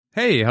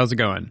Hey, how's it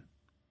going?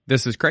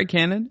 This is Craig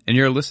Cannon, and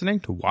you're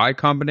listening to Y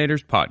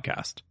Combinator's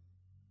podcast.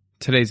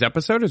 Today's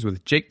episode is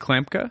with Jake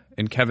Klampka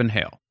and Kevin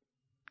Hale.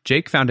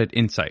 Jake founded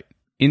Insight.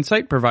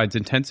 Insight provides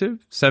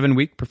intensive,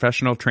 7-week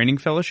professional training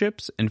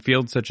fellowships in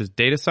fields such as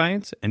data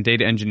science and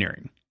data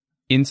engineering.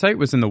 Insight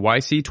was in the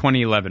YC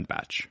 2011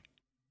 batch.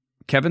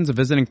 Kevin's a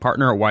visiting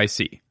partner at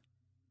YC.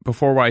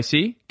 Before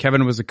YC,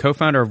 Kevin was a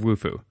co-founder of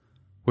Wufoo,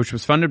 which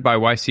was funded by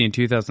YC in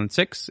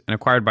 2006 and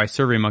acquired by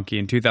SurveyMonkey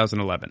in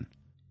 2011.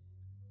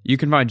 You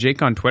can find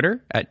Jake on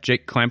Twitter at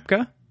Jake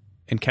Klampka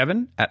and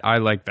Kevin at I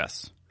Like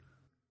Vests.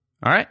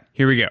 All right,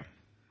 here we go.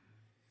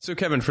 So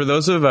Kevin, for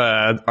those of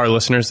our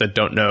listeners that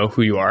don't know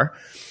who you are,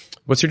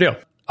 what's your deal?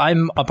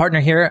 I'm a partner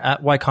here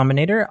at Y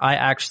Combinator. I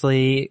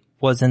actually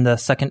was in the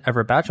second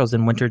ever batch. I was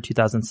in winter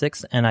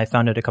 2006, and I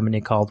founded a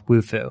company called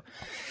Wufoo.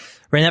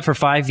 Ran that for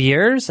 5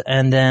 years,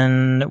 and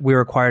then we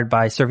were acquired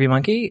by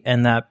SurveyMonkey,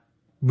 and that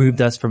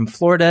moved us from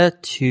Florida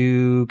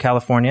to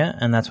California,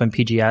 and that's when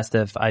PG asked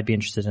if I'd be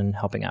interested in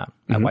helping out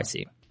at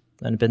YC.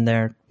 And I've been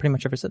there pretty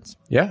much ever since.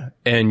 Yeah,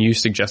 and you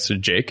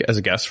suggested Jake as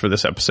a guest for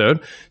this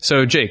episode.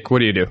 So Jake, what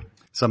do you do?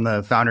 So I'm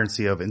the founder and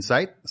CEO of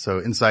Insight.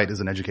 So Insight is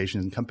an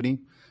education company.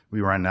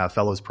 We run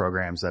fellows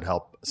programs that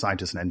help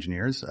scientists and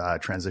engineers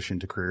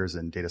transition to careers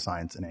in data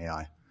science and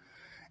AI.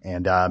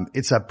 And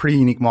it's a pretty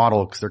unique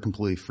model because they're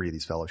completely free,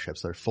 these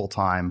fellowships. They're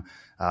full-time.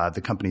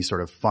 The companies sort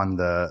of fund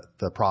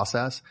the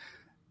process.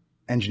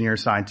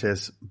 Engineers,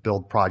 scientists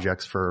build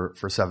projects for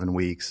 7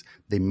 weeks.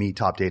 They meet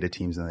top data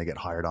teams and they get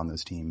hired on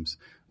those teams.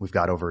 We've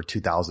got over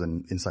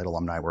 2,000 Insight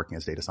alumni working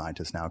as data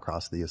scientists now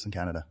across the US and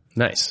Canada.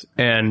 Nice.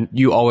 And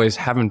you always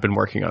haven't been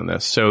working on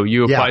this. So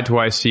you applied to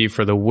YC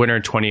for the winter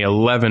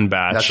 2011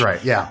 batch. That's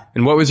right. Yeah.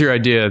 And what was your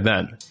idea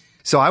then?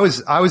 So I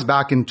was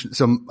back in,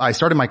 so I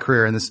started my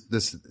career, and this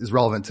is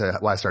relevant to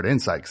why I started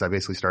Insight, because I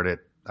basically started,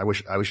 I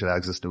wish it had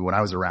existed when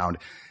I was around.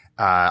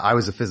 I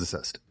was a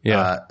physicist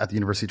at the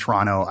University of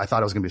Toronto. I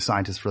thought I was going to be a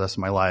scientist for the rest of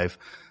my life.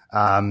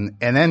 And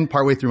then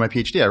partway through my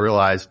PhD, I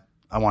realized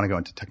I want to go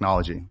into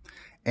technology.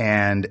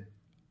 And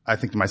I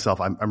think to myself,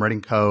 I'm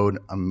writing code.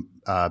 I'm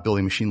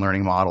building machine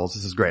learning models.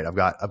 This is great. I've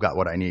got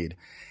what I need.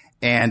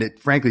 And it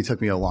frankly took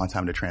me a long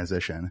time to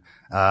transition.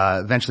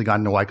 Eventually got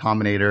into Y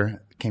Combinator,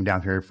 came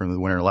down here from the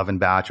winter 11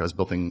 batch. I was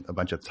building a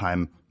bunch of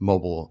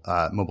mobile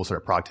sort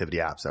of productivity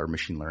apps that were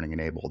machine learning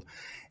enabled.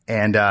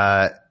 And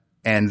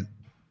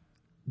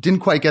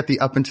didn't quite get the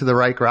up and to the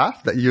right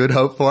graph that you would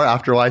hope for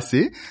after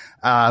YC.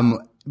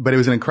 But it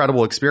was an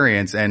incredible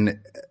experience.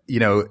 And, you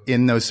know,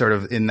 in that sort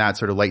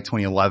of late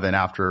 2011,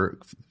 after,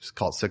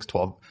 call it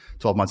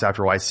 12 months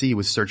after YC,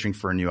 was searching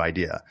for a new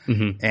idea.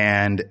 Mm-hmm.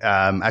 And,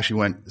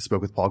 actually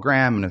spoke with Paul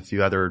Graham and a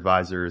few other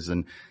advisors,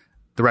 and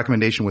the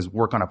recommendation was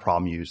work on a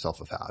problem you yourself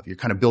have. You're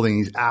kind of building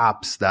these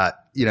apps that,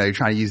 you know, you're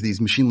trying to use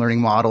these machine learning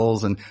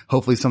models, and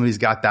hopefully somebody's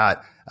got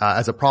that,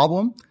 as a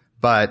problem,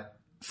 but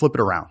flip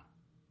it around.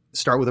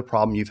 Start with a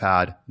problem you've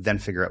had, then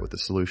figure out what the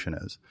solution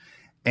is.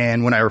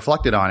 And when I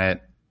reflected on it,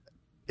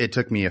 it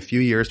took me a few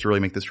years to really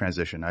make this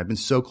transition. I've been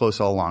so close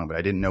all along, but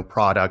I didn't know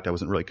product. I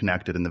wasn't really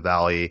connected in the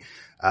Valley.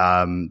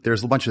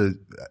 There's a bunch of,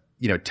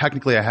 you know,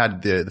 technically I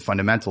had the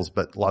fundamentals,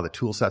 but a lot of the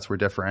tool sets were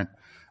different,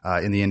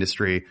 in the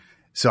industry.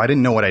 So I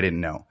didn't know what I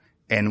didn't know.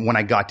 And when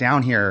I got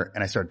down here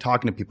and I started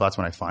talking to people, that's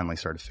when I finally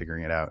started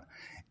figuring it out.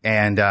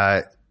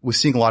 And, was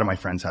seeing a lot of my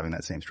friends having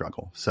that same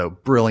struggle. So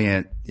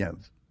brilliant, you know,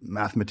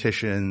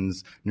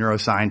 mathematicians,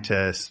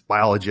 neuroscientists,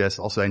 biologists,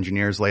 also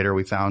engineers later,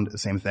 we found the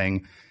same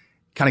thing,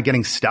 kind of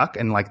getting stuck.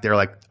 And they're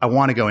like, I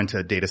want to go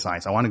into data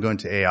science. I want to go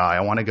into AI. I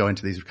want to go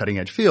into these cutting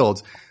edge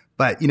fields.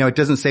 But, you know, it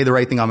doesn't say the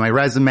right thing on my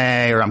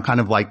resume, or I'm kind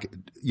of like,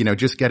 you know,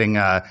 just getting,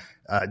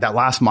 that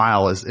last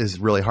mile is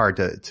really hard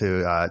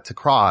to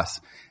cross.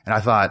 And I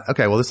thought,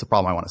 okay, well, this is a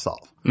problem I want to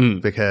solve,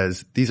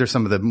 because these are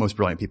some of the most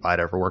brilliant people I'd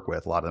ever worked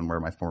with. A lot of them were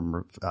my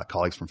former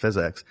colleagues from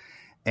physics.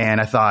 And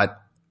I thought,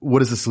 what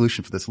does the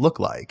solution for this look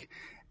like?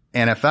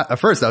 And at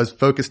first I was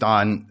focused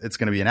on, it's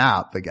going to be an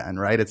app again,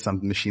 right? It's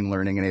some machine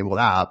learning enabled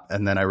app.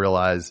 And then I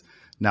realized,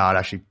 no, it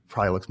actually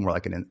probably looks more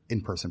like an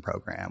in-person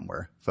program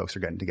where folks are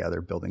getting together,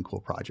 building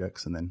cool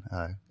projects, and then,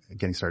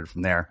 getting started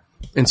from there.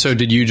 And so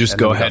did you just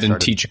go ahead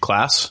and teach a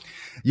class?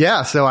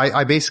 Yeah. So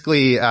I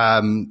basically,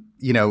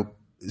 you know,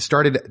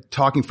 started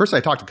talking. First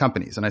I talked to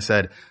companies and I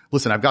said,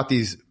 listen, I've got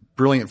these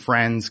brilliant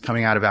friends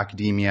coming out of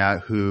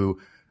academia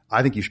who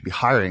I think you should be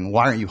hiring.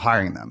 Why aren't you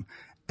hiring them?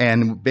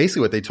 And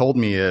basically what they told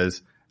me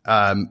is,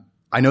 I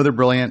know they're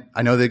brilliant.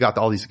 I know they've got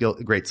all these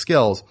great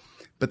skills,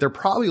 but they're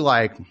probably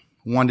like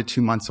 1 to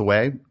 2 months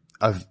away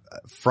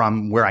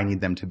from where I need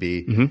them to be,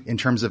 in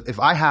terms of, if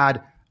I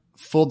had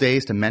full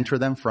days to mentor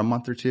them for a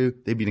month or two,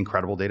 they'd be an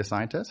incredible data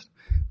scientist.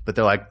 But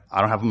they're like,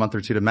 I don't have a month or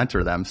two to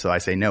mentor them. So I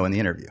say no in the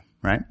interview.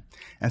 Right.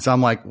 And so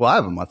I'm like, well, I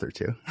have a month or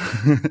two.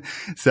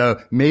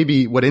 So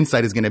maybe what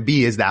Insight is going to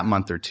be is that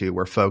month or two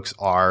where folks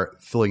are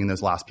filling in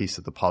those last pieces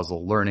of the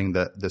puzzle, learning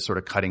the sort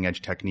of cutting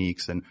edge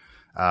techniques and,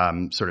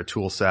 sort of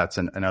tool sets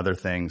and other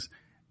things.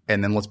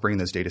 And then let's bring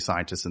those data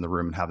scientists in the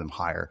room and have them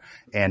hire.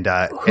 And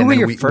then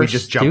we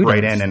just jumped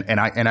right in, and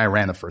I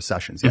ran the first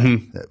sessions. Yeah.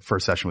 The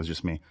first session was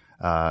just me.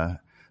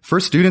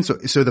 First students,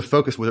 so the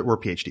focus were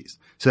PhDs.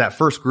 So that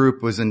first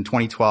group was in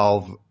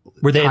 2012.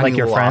 Were they like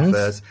your friends?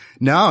 Office.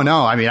 No.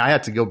 I mean, I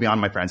had to go beyond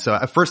my friends. So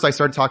at first I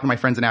started talking to my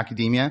friends in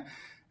academia.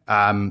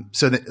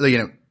 So that, you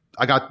know,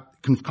 I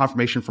got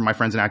confirmation from my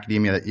friends in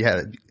academia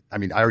that, I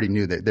mean, I already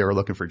knew that they were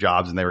looking for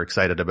jobs and they were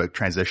excited about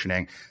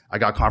transitioning. I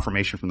got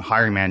confirmation from the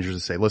hiring managers to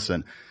say,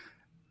 listen,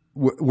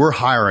 we're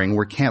hiring.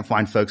 We can't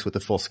find folks with the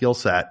full skill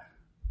set.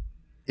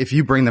 If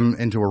you bring them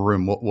into a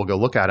room, we'll go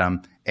look at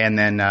them. And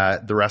then,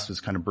 the rest was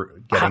kind of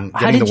getting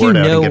the word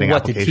out and getting applications. How did you know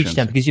what to teach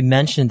them? Because you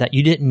mentioned that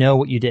you didn't know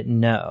what you didn't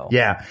know.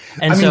 Yeah.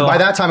 And I mean, by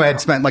that time I had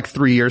spent like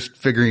 3 years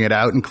figuring it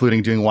out,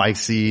 including doing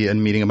YC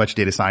and meeting a bunch of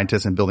data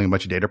scientists and building a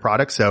bunch of data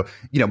products. So,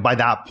 you know, by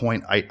that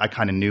point, I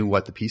kind of knew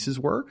what the pieces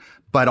were,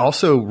 but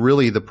also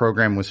really the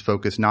program was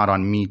focused not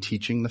on me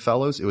teaching the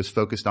fellows. It was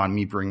focused on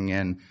me bringing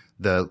in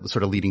the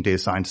sort of leading data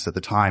scientists at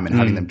the time and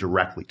having them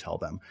directly tell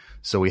them.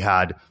 So we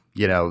had,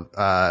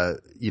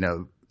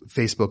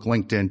 Facebook,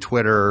 LinkedIn,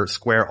 Twitter,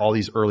 Square, all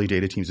these early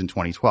data teams in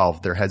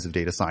 2012, their heads of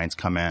data science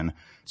come in.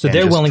 So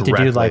they're willing to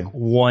do like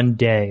one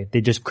day.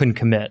 They just couldn't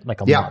commit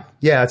like a month.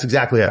 Yeah, that's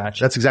exactly it.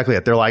 Gotcha. That's exactly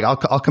it. They're like,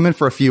 I'll come in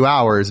for a few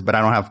hours, but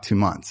I don't have 2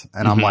 months.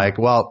 And I'm like,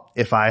 well,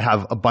 if I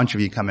have a bunch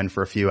of you come in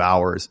for a few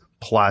hours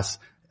plus,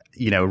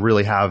 you know,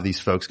 really have these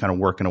folks kind of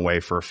working away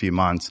for a few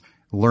months,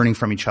 learning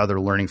from each other,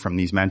 learning from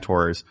these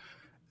mentors.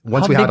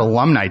 Once we had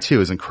alumni too, it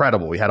was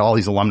incredible. We had all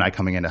these alumni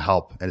coming in to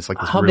help. And it's like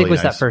this how really big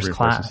was nice that first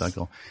class?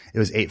 Cycle. It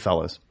was 8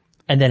 fellows.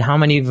 And then how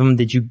many of them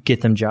did you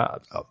get them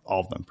jobs? All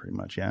of them pretty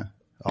much. Yeah.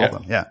 All of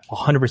them. Yeah.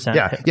 100%.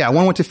 Yeah. Yeah.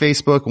 One went to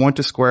Facebook, one went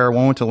to Square,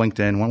 one went to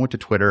LinkedIn, one went to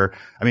Twitter.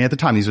 I mean, at the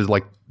time, these were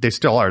like, they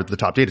still are the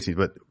top data teams,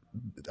 but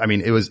I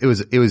mean, it was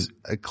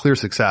a clear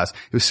success.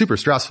 It was super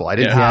stressful. I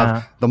didn't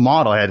have the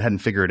model. I hadn't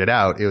figured it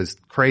out. It was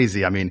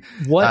crazy. I mean,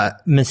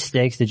 what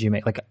mistakes did you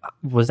make? Like,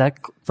 was that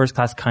first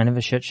class kind of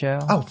a shit show?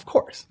 Oh, of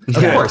course. Of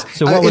course.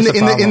 So what was the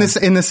problem?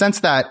 In the sense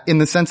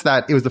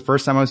that it was the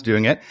first time I was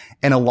doing it.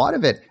 And a lot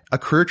of it, a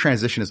career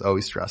transition is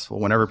always stressful.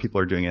 Whenever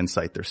people are doing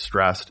Insight, they're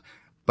stressed,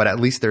 but at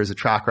least there's a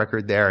track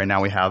record there. And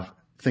now we have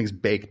things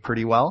baked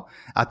pretty well.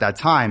 At that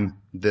time,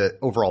 the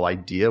overall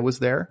idea was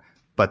there,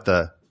 but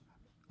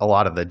a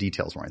lot of the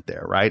details weren't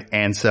there, right?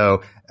 And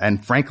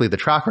frankly, the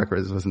track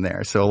record wasn't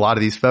there. So a lot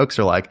of these folks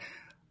are like,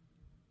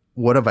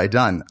 what have I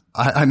done?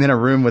 I'm in a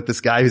room with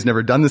this guy who's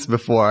never done this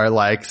before.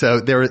 Like,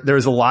 so there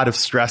was a lot of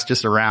stress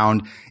just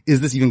around,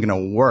 is this even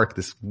going to work?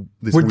 This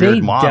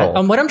weird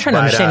model. What I'm trying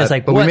to understand is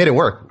like, but we made it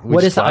work.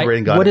 We just collaborated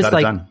and got it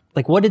done.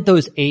 Like, what did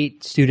those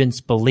 8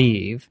 students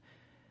believe,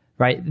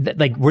 right?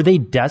 Like, were they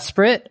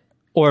desperate?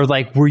 Or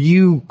like, were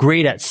you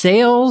great at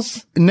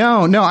sales?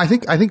 No, I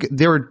think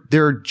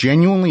they're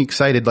genuinely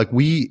excited. Like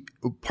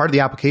part of the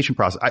application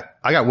process,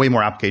 I got way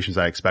more applications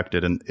than I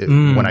expected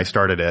when I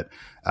started it.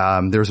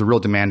 There was a real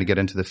demand to get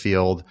into the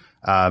field.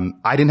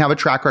 I didn't have a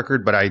track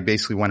record, but I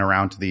basically went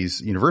around to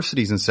these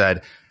universities and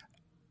said,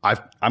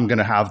 I'm going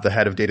to have the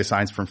head of data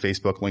science from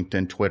Facebook,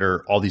 LinkedIn,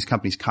 Twitter, all these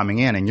companies coming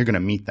in, and you're going to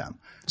meet them.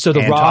 So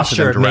the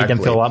roster made them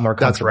feel a lot more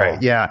comfortable. That's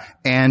right. Yeah.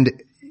 And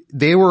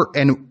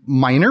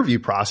my interview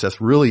process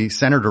really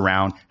centered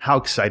around how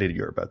excited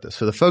you're about this.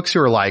 So the folks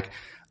who are like,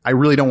 I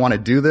really don't want to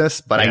do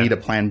this, but I need a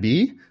plan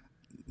B.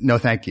 No,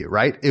 thank you.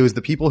 Right. It was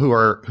the people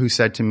who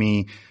said to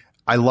me,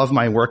 I love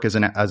my work as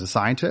a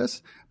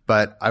scientist,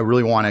 but I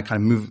really want to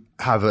kind of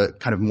have a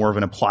kind of more of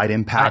an applied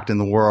impact in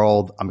the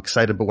world. I'm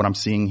excited about what I'm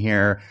seeing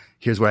here.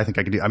 Here's what I think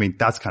I can do. I mean,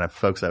 that's kind of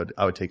folks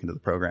I would take into the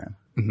program.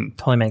 Mm-hmm.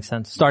 Totally makes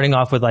sense. Starting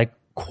off with like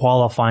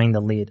qualifying the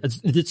lead.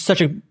 It's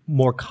such a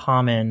more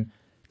common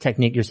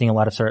technique you're seeing a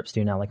lot of startups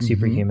do now, like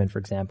Superhuman, for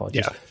example.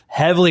 Just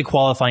heavily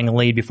qualifying a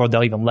lead before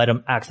they'll even let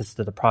them access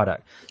to the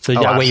product. So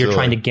that way you're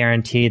trying to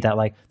guarantee that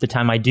like the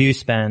time I do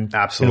spend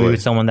with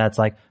someone that's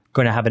like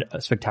going to have a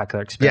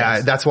spectacular experience.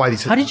 Yeah, that's why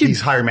these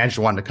hiring managers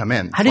wanted to come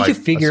in. How did you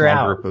figure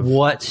out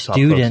what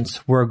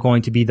students were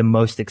going to be the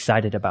most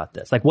excited about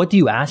this? Like, what do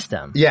you ask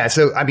them? Yeah,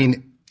 so I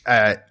mean,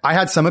 I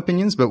had some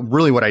opinions, but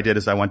really what I did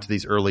is I went to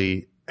these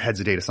early heads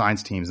of data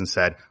science teams and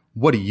said,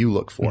 what do you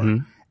look for?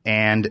 Mm-hmm.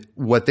 And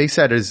what they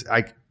said is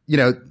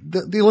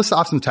they list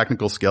off some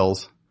technical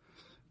skills,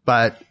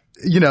 but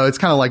it's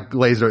kind of like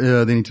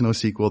laser. They need to know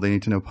SQL. They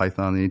need to know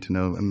Python. They need to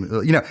know,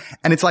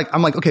 and it's like,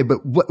 I'm like, okay,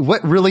 but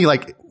what really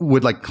like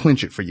would like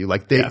clinch it for you?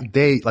 Like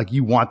they like,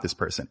 you want this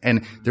person.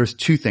 And there's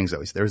 2 things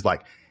always. There's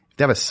like, if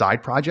they have a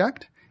side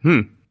project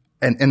and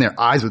their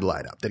eyes would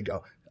light up. They'd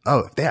go,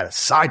 oh, if they had a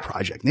side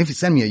project and if you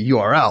send me a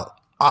URL,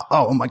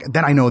 oh my God,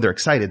 then I know they're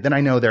excited. Then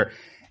I know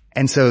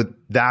and so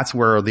that's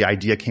where the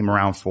idea came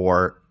around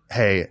for,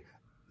 hey,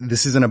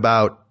 this isn't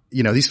about,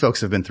 these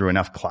folks have been through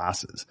enough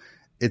classes.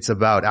 It's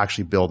about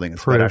actually building.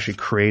 It's about actually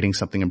creating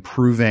something,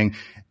 improving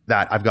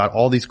that. I've got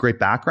all these great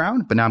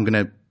background, but now I'm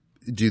going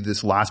to do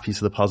this last piece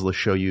of the puzzle to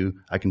show you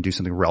I can do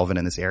something relevant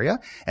in this area.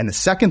 And the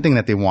second thing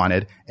that they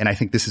wanted, and I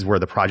think this is where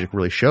the project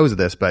really shows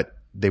this, but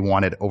they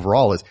wanted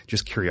overall is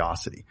just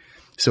curiosity.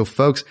 So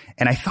folks,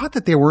 and I thought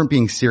that they weren't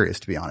being serious,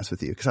 to be honest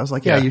with you, because I was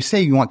like, you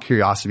say you want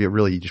curiosity, but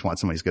really you just want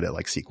somebody who's good at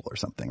like SQL or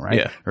something, right?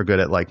 Yeah. Or good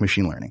at like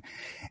machine learning.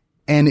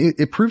 And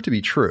it proved to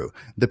be true.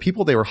 The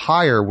people they were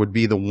hire would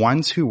be the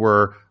ones who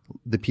were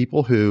the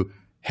people who,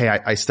 hey,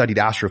 I studied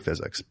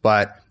astrophysics,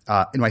 but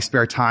in my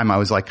spare time, I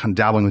was like kind of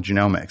dabbling with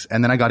genomics.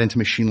 And then I got into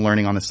machine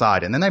learning on the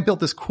side. And then I built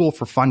this cool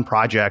for fun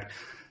project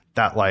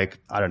that like,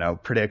 I don't know,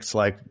 predicts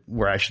like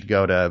where I should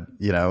go to,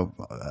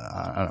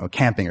 I don't know,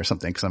 camping or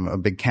something, because I'm a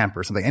big camper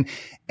or something.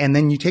 And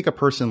then you take a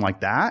person like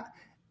that,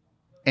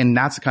 and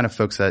that's the kind of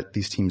folks that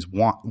these teams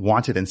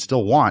wanted and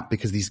still want,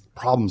 because these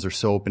problems are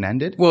so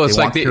open-ended. Well, it's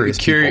like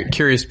the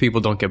curious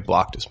people don't get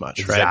blocked as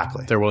much, right?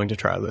 Exactly. They're willing to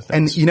try other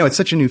things. And it's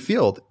such a new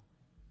field.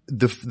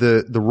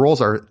 The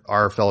roles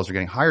our fellows are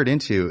getting hired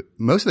into,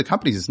 most of the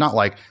companies, it's not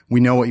like we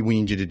know what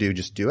we need you to do,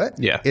 just do it.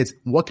 Yeah. It's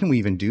what can we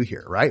even do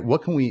here, right?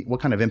 What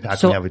kind of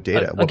impact can we have with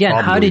data? Again,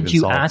 how did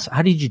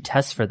you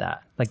test for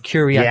that? Like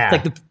curiosity,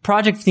 like the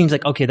project seems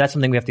like, okay, that's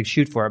something we have to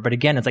shoot for. But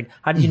again, it's like,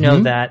 how did you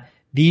know that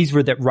these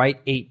were the right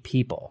 8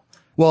 people?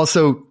 Well,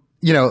 so,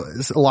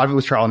 a lot of it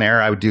was trial and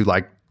error. I would do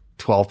like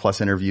 12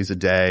 plus interviews a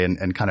day and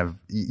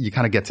you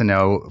kind of get to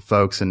know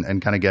folks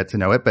and kind of get to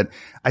know it. But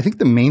I think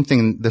the main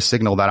thing, the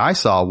signal that I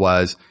saw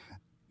was,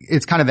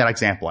 it's kind of that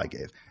example I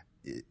gave,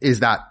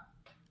 is that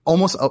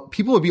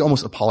people would be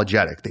almost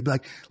apologetic. They'd be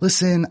like,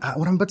 listen,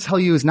 what I'm about to tell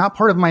you is not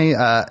part of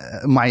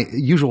my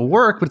usual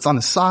work, but it's on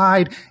the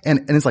side.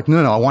 And it's like,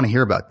 no, I want to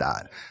hear about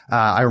that.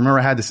 I remember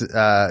I had this,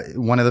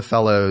 one of the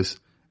fellows,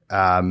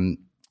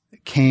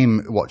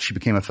 she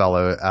became a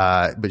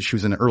fellow, but she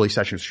was in an early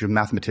session. She was a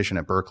mathematician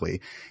at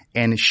Berkeley,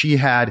 and she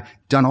had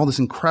done all this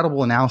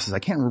incredible analysis. I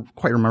can't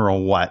quite remember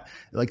on what,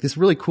 like this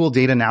really cool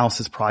data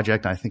analysis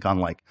project. I think on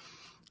like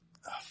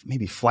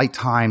maybe flight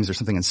times or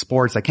something in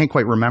sports. I can't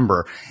quite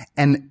remember.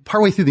 And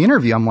partway through the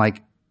interview, I'm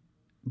like,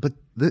 but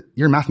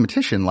you're a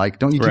mathematician. Like,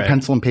 don't you do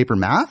pencil and paper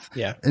math?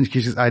 Yeah. And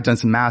I had done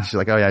some math. She's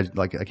like, oh yeah,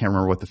 like I can't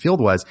remember what the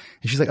field was.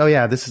 And she's like, oh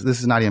yeah, this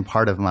is not even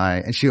part of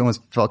and she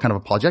almost felt kind of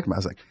apologetic about it. I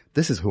was like,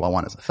 this is who I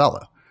want as a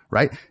fellow,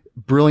 right?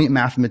 Brilliant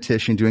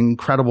mathematician doing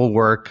incredible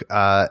work,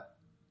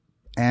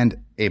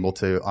 and able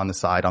to on the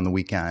side, on the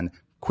weekend,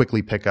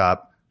 quickly pick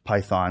up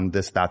Python,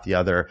 this, that, the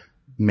other,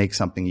 make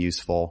something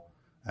useful.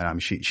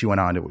 She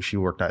went on to, she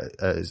worked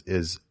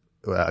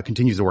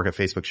continues to work at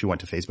Facebook. She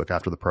went to Facebook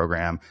after the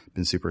program,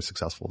 been super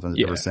successful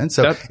ever since.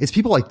 So it's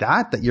people like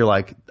that you're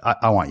like,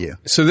 I want you.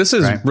 So this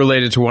is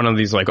related to one of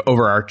these like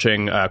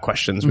overarching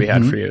questions we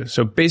had for you.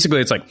 So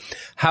basically it's like,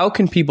 how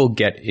can people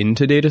get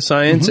into data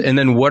science? And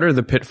then what are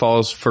the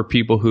pitfalls for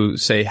people who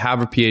say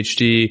have a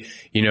PhD,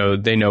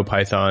 they know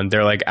Python,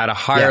 they're like at a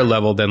higher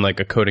level than like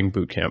a coding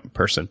bootcamp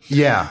person.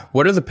 Yeah.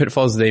 What are the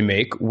pitfalls they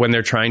make when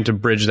they're trying to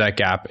bridge that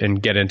gap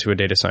and get into a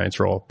data science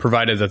role,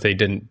 provided that they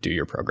didn't do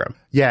your program?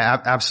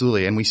 Yeah, absolutely.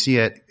 And we see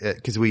it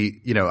because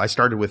I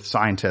started with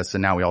scientists,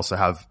 and now we also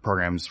have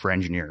programs for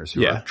engineers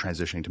who are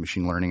transitioning to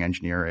machine learning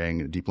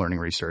engineering, deep learning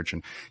research.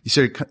 And you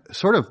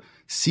sort of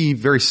see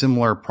very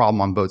similar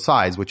problem on both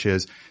sides, which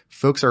is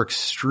folks are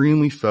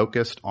extremely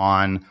focused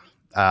on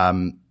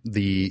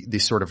the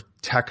sort of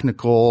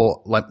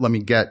technical, let me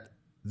get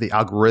the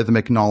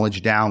algorithmic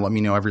knowledge down. Let me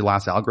know every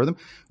last algorithm,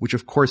 which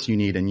of course you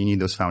need, and you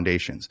need those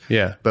foundations.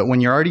 Yeah. But when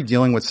you're already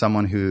dealing with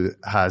someone who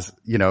has,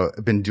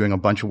 been doing a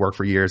bunch of work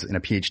for years in a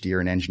PhD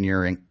or in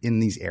engineering in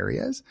these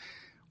areas,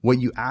 what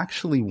you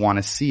actually want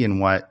to see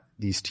and what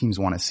these teams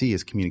want to see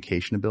is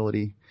communication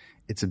ability,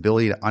 its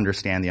ability to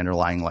understand the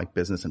underlying like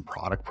business and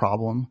product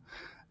problem.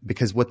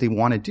 Because what they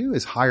want to do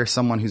is hire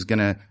someone who's going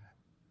to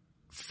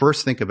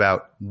first think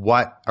about,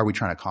 what are we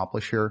trying to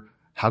accomplish here?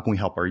 How can we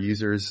help our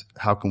users?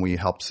 How can we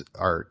help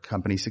our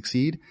company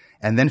succeed?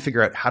 And then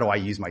figure out, how do I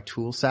use my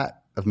tool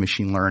set of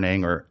machine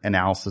learning or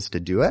analysis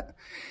to do it?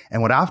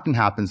 And what often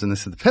happens, and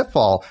this is the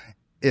pitfall,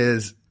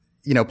 is,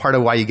 part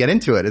of why you get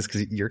into it is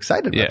because you're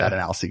excited about that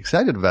analysis,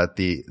 excited about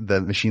the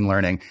machine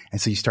learning. And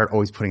so you start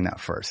always putting that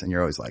first, and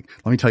you're always like,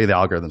 let me tell you the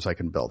algorithms I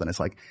can build. And it's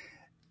like,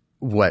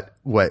 what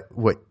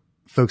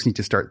folks need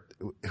to start,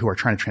 who are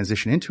trying to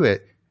transition into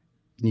it,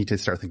 need to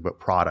start thinking about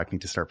product, need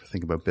to start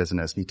thinking about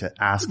business, need to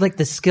ask, like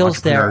the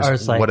skills there are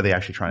like, what are they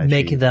actually trying to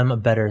make them a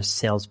better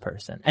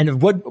salesperson?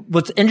 And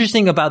what's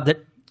interesting about the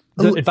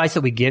advice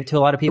that we give to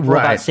a lot of people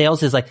about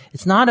sales is like,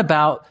 it's not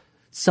about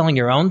selling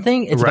your own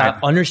thing. It's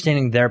about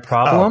understanding their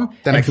problem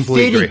then I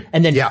completely agree.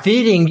 And then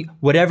fitting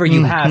whatever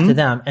you have to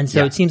them. And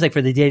so it seems like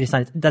for the data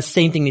science, the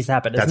same thing needs to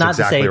happen. It's not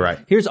exactly to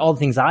say, here's all the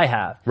things I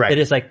have. It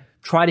is like,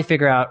 try to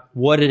figure out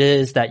what it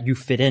is that you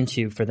fit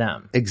into for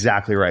them.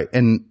 Exactly right.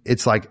 And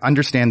it's like,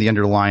 understand the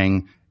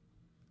underlying,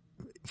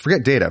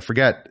 forget data,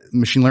 forget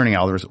machine learning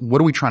algorithms.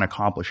 What are we trying to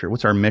accomplish here?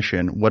 What's our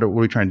mission? What are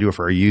we trying to do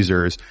for our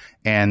users?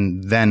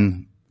 And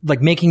then like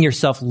making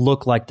yourself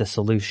look like the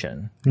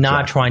solution,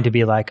 not trying to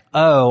be like,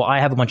 oh, I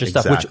have a bunch of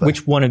stuff.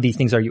 Which one of these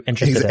things are you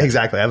interested in?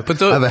 Exactly. I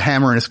have a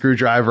hammer and a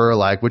screwdriver,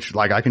 I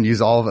can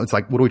use all of them. It's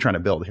like, what are we trying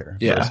to build here?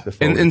 Yeah.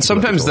 And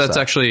sometimes that's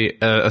actually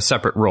a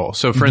separate role.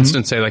 So for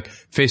instance, say like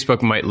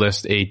Facebook might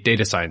list a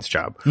data science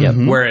job,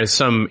 whereas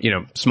some,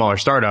 smaller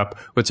startup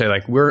would say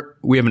like,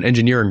 we have an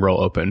engineering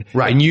role open,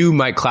 and you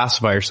might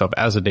classify yourself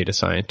as a data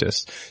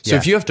scientist. So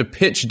if you have to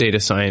pitch data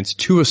science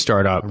to a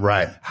startup,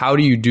 how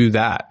do you do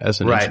that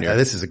as an engineer?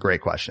 This is is a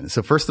great question.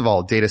 So first of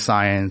all, data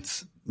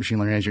science, machine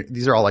learning engineering,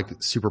 these are all like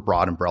super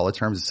broad umbrella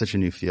terms. It's such a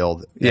new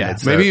field. Yeah.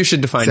 Maybe you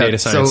should define data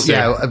science.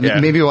 So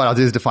maybe what I'll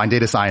do is define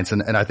data science.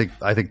 And I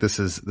think this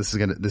is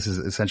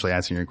essentially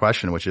answering your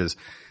question, which is,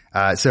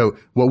 so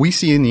what we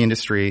see in the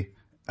industry,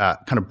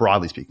 kind of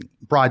broadly speaking,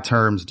 broad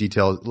terms,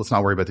 details, let's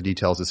not worry about the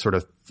details, is sort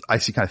of, I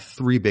see kind of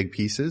three big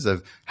pieces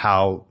of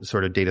how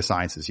sort of data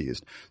science is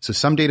used. So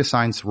some data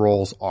science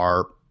roles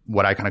are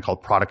what I kind of call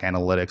product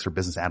analytics or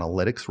business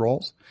analytics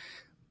roles.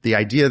 The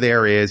idea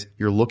there is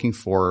you're looking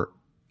for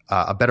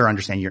a better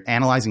understanding. You're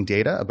analyzing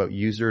data about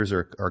users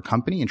or a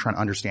company and trying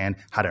to understand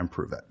how to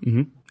improve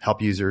it,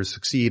 help users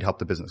succeed, help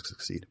the business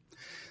succeed.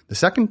 The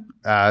second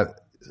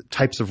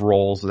types of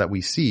roles that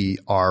we see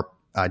are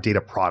data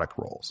product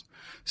roles.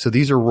 So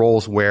these are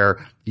roles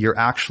where you're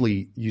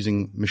actually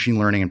using machine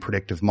learning and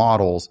predictive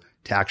models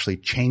to actually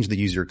change the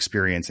user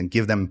experience and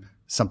give them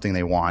something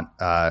they want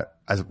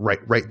as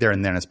right there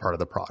and then as part of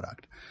the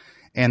product.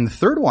 And the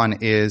third one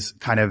is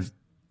kind of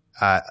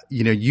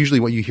usually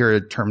what you hear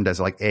termed as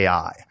like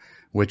AI,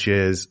 which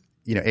is,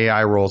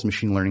 AI roles,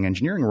 machine learning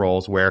engineering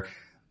roles, where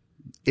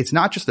it's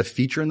not just a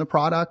feature in the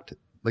product,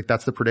 like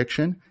that's the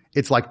prediction.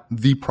 It's like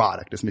the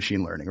product is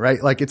machine learning,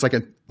 right? Like it's like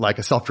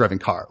a self-driving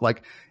car.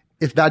 Like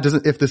if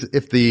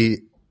the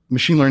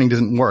machine learning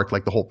doesn't work,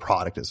 like the whole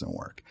product doesn't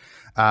work.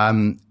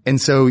 And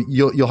so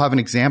you'll have an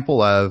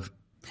example of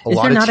a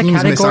lot of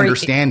teams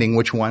misunderstanding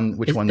which one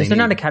they need. Is there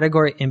not a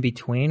category in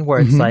between where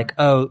it's like,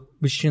 oh,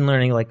 machine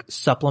learning like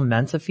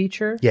supplements a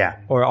feature? Yeah.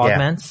 Or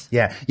augments?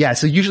 Yeah.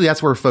 So usually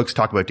that's where folks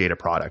talk about data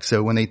products.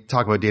 So when they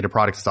talk about data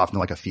products, it's often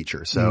like a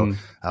feature. So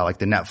like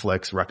the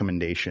Netflix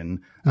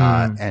recommendation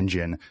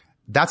engine.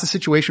 That's a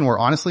situation where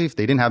honestly, if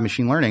they didn't have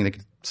machine learning, they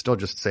could still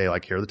just say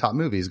like, here are the top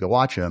movies, go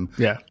watch them.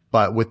 Yeah.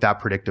 But with that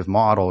predictive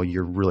model,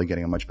 you're really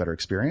getting a much better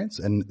experience.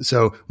 And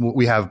so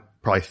we have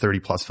probably 30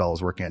 plus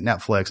fellows working at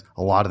Netflix.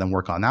 A lot of them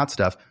work on that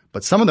stuff,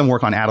 but some of them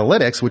work on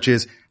analytics, which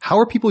is how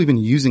are people even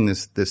using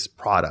this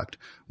product?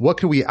 What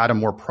could we at a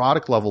more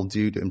product level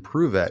do to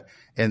improve it?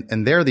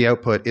 And there the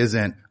output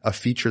isn't a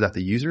feature that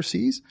the user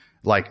sees,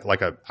 like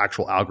a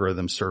actual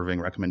algorithm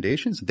serving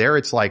recommendations. There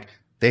it's like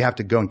they have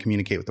to go and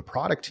communicate with the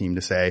product team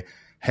to say,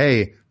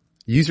 hey,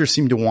 users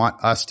seem to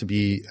want us to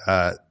be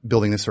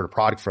building this sort of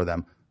product for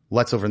them.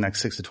 Let's over the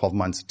next 6 to 12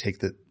 months take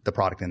the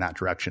product in that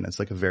direction. It's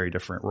like a very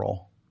different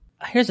role.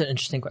 Here's an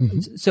interesting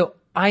question. So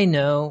I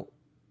know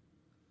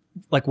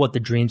like what the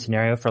dream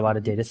scenario for a lot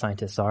of data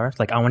scientists are.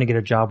 Like I want to get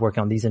a job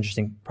working on these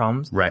interesting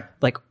problems. Right.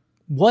 Like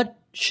what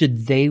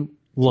should they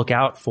look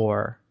out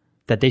for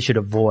that they should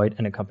avoid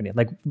in a company?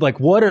 Like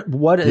what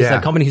is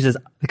a company who says,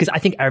 because I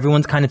think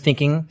everyone's kind of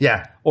thinking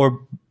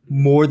or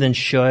more than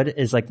should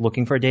is like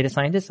looking for a data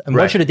scientist. And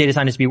what should a data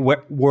scientist be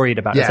worried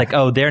about? It's like,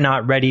 oh, they're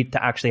not ready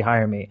to actually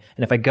hire me.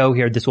 And if I go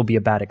here, this will be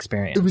a bad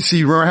experience.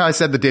 See, remember how I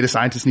said the data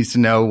scientist needs to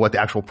know what the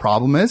actual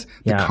problem is?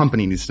 The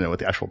company needs to know what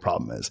the actual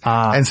problem is.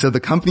 And so the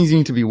companies you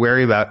need to be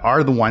wary about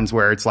are the ones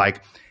where it's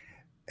like,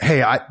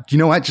 hey, you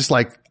know what? Just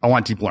like, I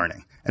want deep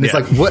learning. And it's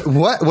like,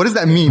 what does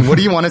that mean? What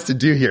do you want us to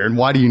do here? And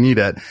why do you need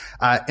it?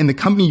 And the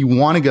company you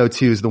want to go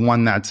to is the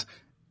one that's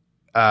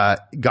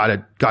got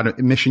a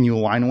mission you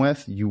align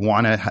with. You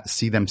want to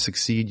see them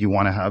succeed. You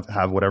want to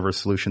have whatever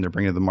solution they're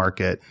bringing to the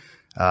market,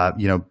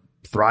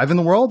 thrive in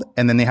the world.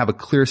 And then they have a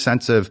clear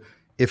sense of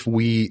if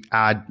we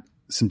add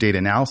some data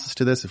analysis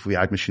to this, if we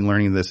add machine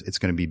learning to this, it's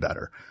going to be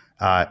better.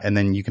 And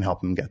then you can help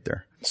them get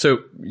there. So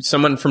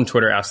someone from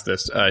Twitter asked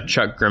this,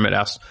 Chuck Grimmett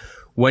asked,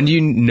 when do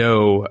you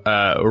know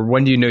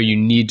you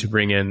need to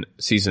bring in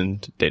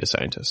seasoned data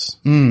scientists?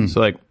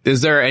 So like,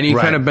 is there any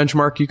kind of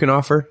benchmark you can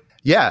offer?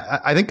 Yeah,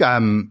 I think,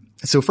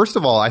 so first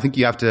of all, I think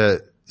you have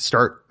to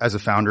start as a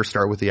founder,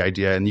 start with the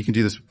idea, and you can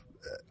do this.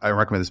 I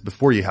recommend this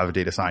before you have a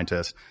data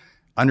scientist.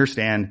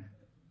 Understand,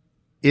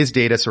 is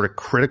data sort of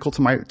critical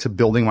to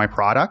building my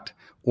product,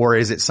 or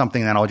is it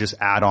something that I'll just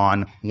add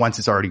on once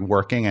it's already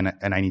working and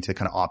I need to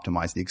kind of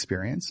optimize the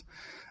experience?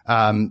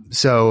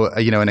 So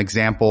an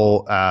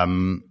example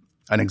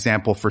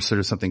for sort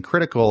of something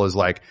critical is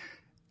like,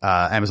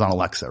 Amazon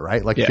Alexa,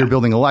 right? Like if you're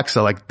building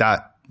Alexa, like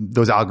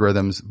those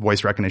algorithms,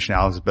 voice recognition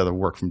algorithms better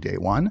work from day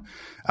one,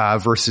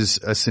 versus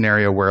a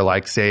scenario where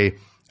like, say,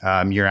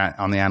 you're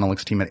on the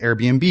analytics team at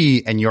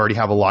Airbnb and you already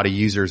have a lot of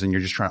users and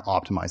you're just trying to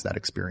optimize that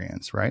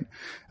experience, right?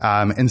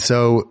 And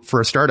so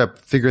for a startup,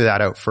 figure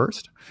that out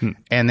first.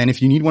 And then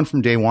if you need one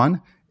from day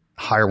one,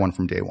 hire one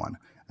from day one.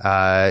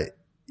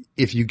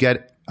 If you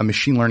get a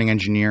machine learning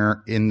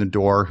engineer in the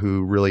door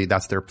who really,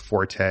 that's their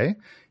forte,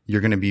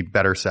 you're going to be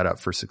better set up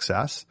for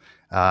success.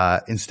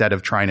 Instead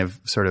of trying to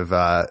sort of,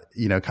 kind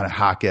of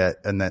hack it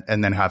and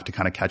then have to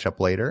kind of catch up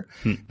later.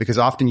 Because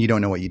often you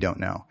don't know what you don't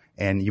know.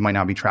 And you might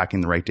not be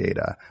tracking the right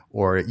data,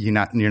 or you're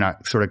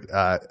not sort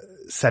of,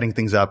 setting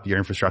things up, your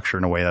infrastructure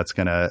in a way that's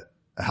going to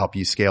help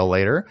you scale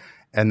later.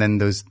 And then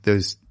those,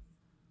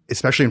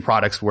 especially in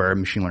products where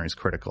machine learning is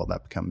critical,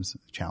 that becomes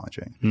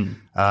challenging.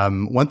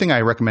 One thing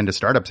I recommend to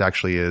startups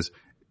actually is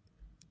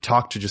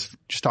talk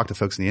to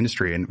folks in the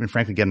industry and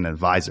frankly get an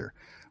advisor.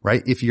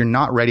 Right? If you're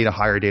not ready to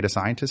hire a data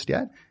scientist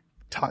yet,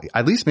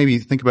 at least maybe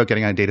think about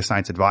getting on a data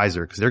science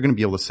advisor because they're going to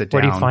be able to sit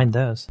down. Where do you find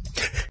those?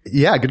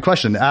 Yeah, good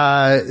question.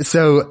 I'm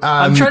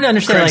trying to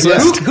understand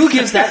who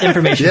gives that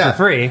information for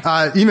free.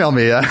 Email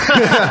me.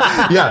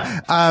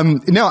 Yeah.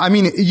 No, I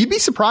mean, you'd be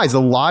surprised. A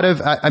lot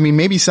of,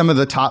 maybe some of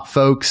the top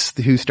folks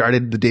who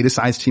started the data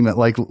science team at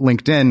like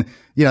LinkedIn,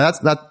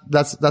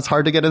 that's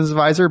hard to get as an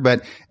advisor.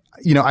 But,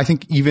 I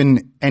think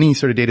even any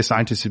sort of data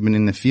scientist who's been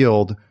in the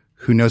field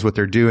who knows what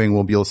they're doing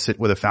will be able to sit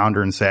with a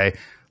founder and say,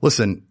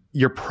 listen,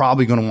 you're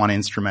probably going to want to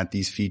instrument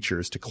these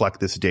features to collect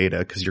this data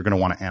because you're going to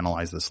want to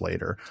analyze this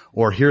later.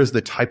 Or here's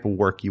the type of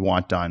work you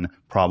want done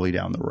probably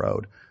down the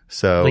road.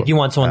 So like you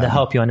want someone to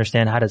help you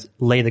understand how to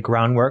lay the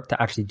groundwork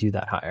to actually do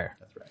that hire.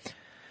 That's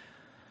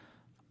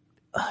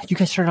right. You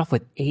guys started off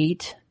with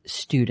 8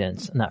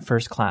 students in that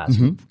first class.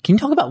 Mm-hmm. Can you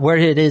talk about where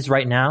it is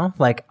right now?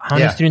 Like how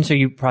many students are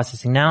you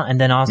processing now? And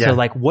then also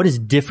like what is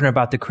different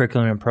about the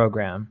curriculum and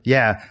program?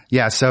 Yeah.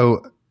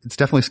 So it's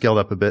definitely scaled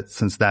up a bit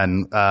since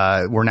then.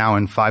 We're now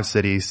in 5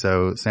 cities.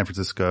 So San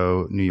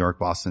Francisco, New York,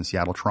 Boston,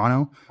 Seattle,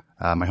 Toronto.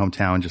 My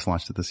hometown just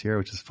launched it this year,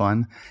 which is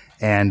fun.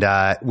 And,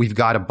 we've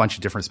got a bunch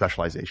of different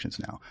specializations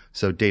now.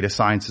 So data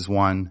science is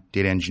one,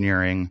 data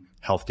engineering,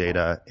 health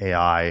data,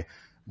 AI.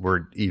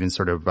 We're even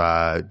sort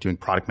of, doing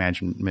product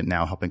management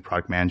now, helping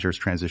product managers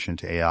transition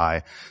to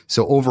AI.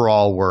 So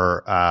overall,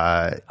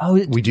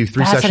 we do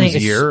 3 sessions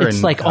a year.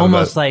 It's like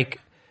almost like,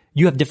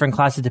 you have different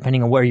classes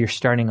depending on where you're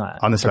starting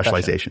at. On the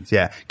specializations,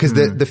 yeah. Because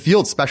the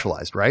field's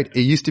specialized, right?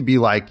 It used to be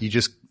like you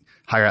just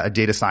hire a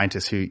data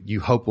scientist who you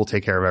hope will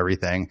take care of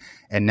everything.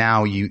 And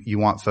now you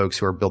want folks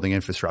who are building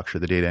infrastructure,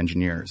 the data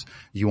engineers.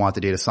 You want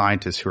the data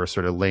scientists who are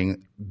sort of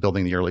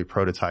building the early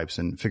prototypes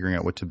and figuring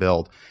out what to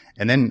build.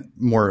 And then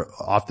more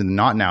often than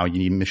not now, you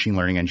need machine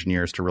learning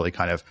engineers to really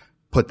kind of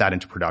put that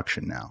into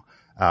production now.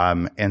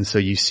 And so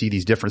you see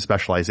these different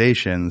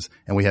specializations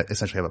and we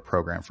essentially have a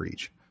program for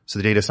each. So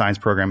the data science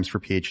program is for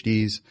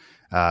PhDs,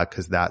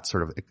 cause that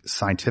sort of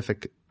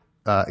scientific,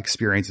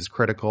 experience is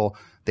critical.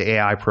 The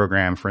AI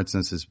program, for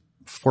instance, is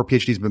for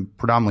PhDs, but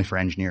predominantly for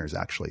engineers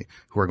actually,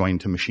 who are going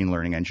into machine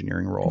learning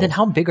engineering roles. Then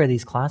how big are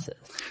these classes?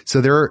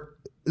 So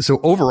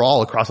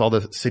overall across all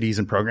the cities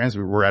and programs,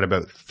 we're at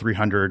about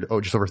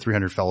just over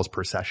 300 fellows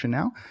per session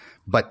now.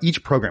 But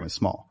each program is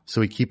small.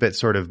 So we keep it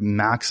sort of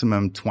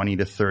maximum 20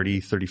 to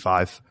 30,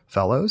 35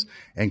 fellows.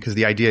 And because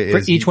the idea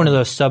is. For each one of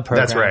those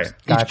sub-programs. That's right.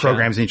 Gotcha. Each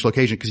program's in each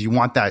location because you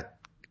want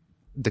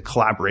the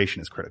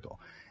collaboration is critical.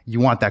 You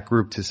want that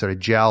group to sort of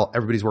gel.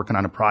 Everybody's working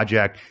on a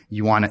project.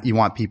 You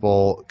want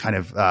people kind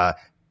of,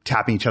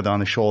 tapping each other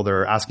on the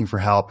shoulder, asking for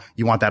help.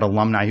 You want that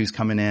alumni who's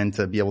coming in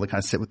to be able to kind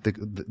of sit with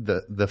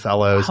the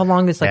fellows. How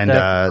long is like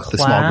the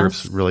small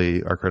groups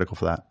really are critical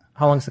for that.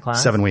 How long is the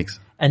class? 7 weeks.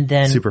 And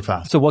then super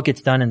fast. So what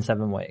gets done in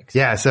 7 weeks?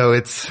 Yeah. So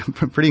it's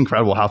pretty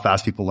incredible how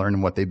fast people learn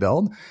and what they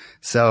build.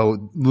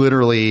 So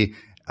literally,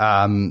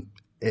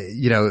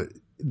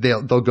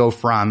 they'll go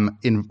from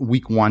in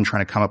week 1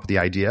 trying to come up with the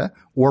idea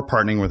or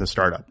partnering with a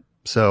startup.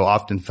 So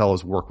often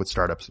fellows work with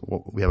startups.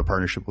 We have a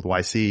partnership with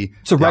YC.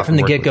 So right from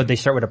the get-go, they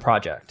start with a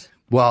project.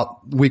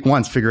 Well, week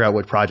 1's figure out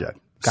what project.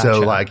 Gotcha. So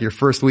like your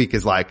first week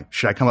is like,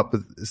 should I come up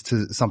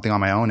with something on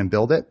my own and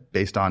build it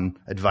based on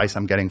advice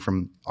I'm getting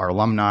from our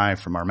alumni,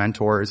 from our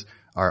mentors,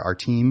 our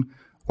team?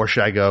 Or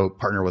should I go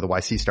partner with a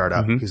YC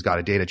startup who's got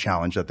a data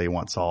challenge that they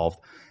want solved?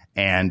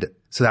 And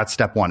so that's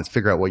step 1 is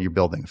figure out what you're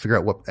building. Figure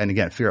out what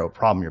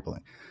problem you're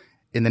building.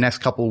 In the next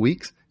couple of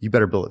weeks, you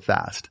better build it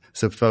fast.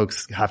 So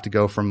folks have to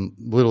go from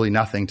literally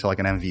nothing to like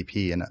an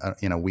MVP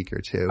in a week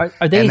or 2.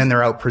 And then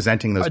they're out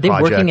presenting those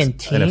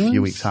projects in a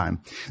few weeks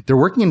time. They're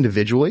working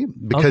individually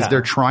because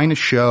they're trying to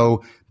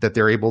show that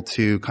they're able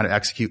to kind of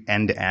execute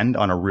end to end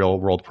on a real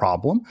world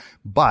problem,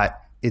 but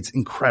it's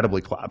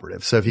incredibly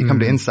collaborative. So if you come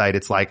to Insight,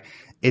 it's like,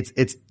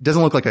 it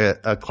doesn't look like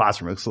a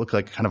classroom. It looks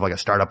like kind of like a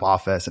startup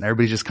office and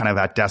everybody's just kind of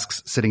at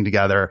desks sitting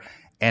together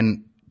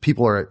and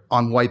people are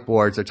on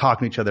whiteboards, they're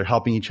talking to each other,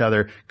 helping each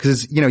other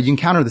because, you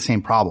encounter the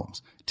same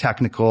problems,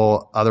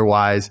 technical,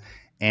 otherwise.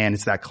 And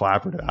it's that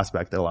collaborative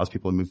aspect that allows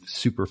people to move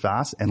super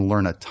fast and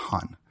learn a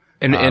ton.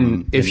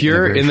 And if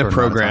you're in the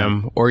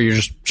program or you're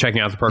just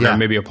checking out the program,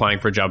 maybe applying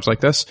for jobs like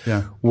this,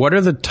 what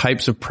are the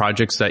types of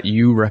projects that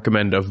you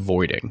recommend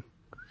avoiding?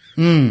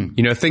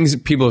 Things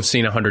that people have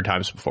seen 100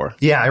 times before.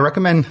 Yeah, I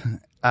recommend,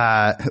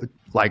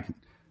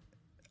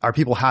 are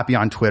people happy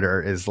on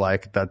Twitter is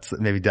like, that's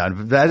maybe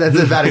done. That's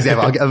a bad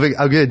example.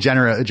 I'll give a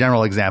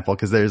general example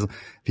because there's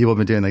people have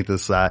been doing like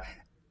this, the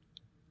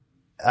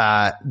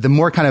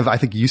more kind of, I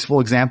think,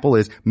 useful example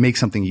is make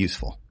something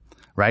useful,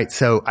 right?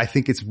 So I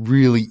think it's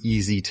really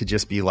easy to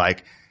just be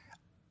like,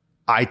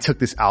 I took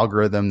this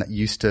algorithm that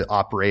used to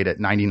operate at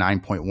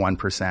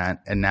 99.1%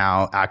 and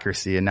now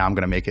accuracy, and now I'm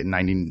going to make it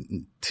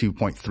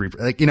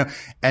 92.3%.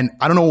 And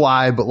I don't know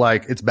why, but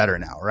like it's better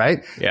now,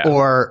 right? Yeah.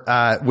 Or,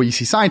 what you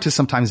see scientists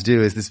sometimes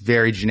do is this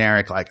very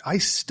generic, like I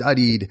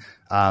studied,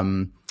 here,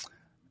 I'll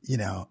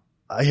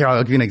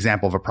give you an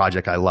example of a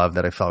project I love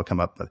that a fellow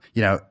come up with,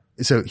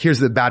 so here's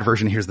the bad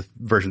version, here's the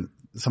version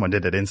someone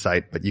did at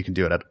Insight, but you can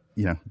do it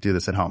do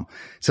this at home.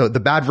 So the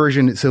bad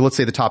version, so let's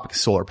say the topic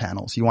is solar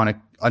panels. You want to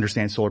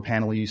understand solar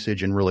panel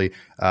usage and really,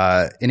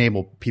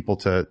 enable people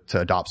to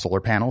adopt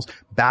solar panels.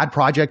 Bad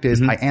project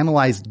is I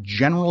analyze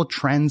general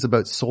trends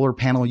about solar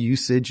panel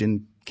usage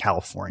in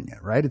California,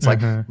 right? It's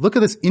like, look at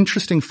this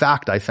interesting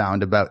fact I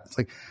found about, it's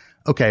like,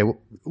 okay,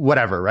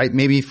 whatever, right?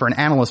 Maybe for an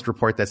analyst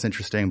report that's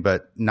interesting,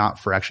 but not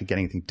for actually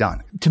getting anything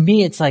done. To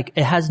me, it's like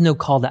it has no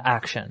call to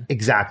action.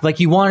 Exactly. Like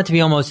you want it to be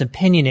almost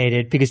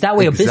opinionated because that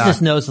way a business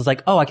knows it's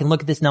like, oh, I can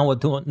look at this now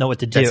and know what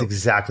to do. That's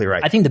exactly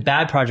right. I think the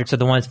bad projects are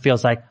the ones that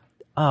feels like,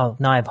 oh,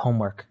 now I have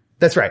homework.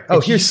 That's right.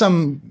 Oh, here's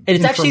some. And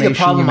it's actually the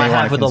problem I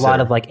have with a lot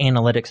of like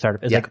analytics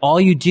startup. It's like all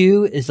you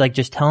do is like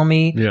just tell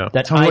me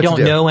that I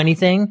don't know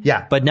anything.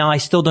 Yeah. But now I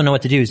still don't know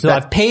what to do. So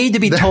I've paid to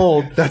be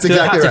told that's so exactly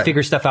I have right. to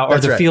figure stuff out or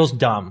it feels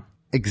dumb.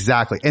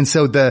 Exactly. And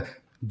so the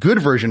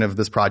good version of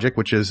this project,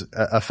 which is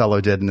a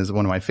fellow did and is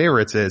one of my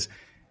favorites, is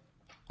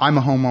I'm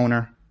a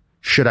homeowner.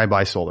 Should I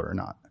buy solar or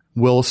not?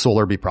 Will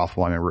solar be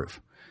profitable on my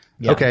roof?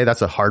 Yeah. Okay.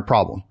 That's a hard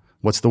problem.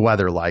 What's the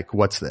weather like?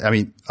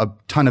 A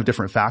ton of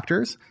different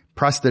factors.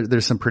 Plus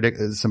there's some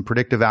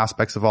predictive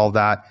aspects of all of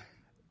that.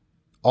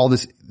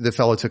 The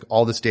fellow took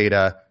all this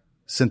data,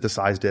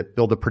 synthesized it,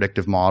 built a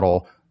predictive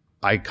model.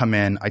 I come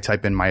in, I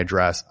type in my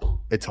address.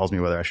 It tells me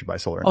whether I should buy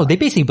solar or not. Oh, they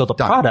basically built a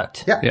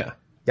product. Yeah. Yeah.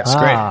 That's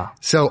great.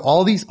 So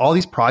all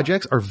these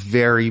projects are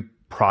very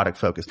product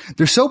focused.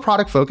 They're so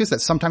product focused that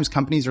sometimes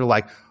companies are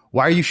like,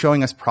 why are you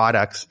showing us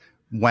products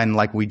when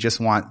like we just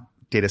want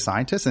data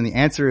scientists? And the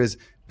answer is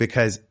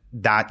because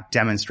that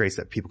demonstrates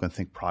that people can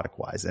think product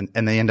wise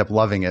and they end up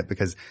loving it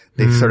because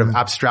they sort of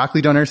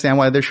abstractly don't understand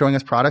why they're showing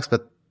us products,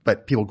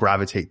 but people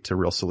gravitate to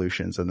real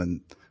solutions and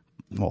then,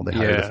 well, they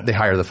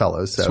hire the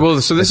fellows. So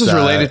this is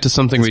related to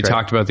something we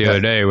talked about the other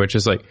day, which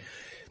is like,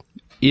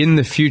 in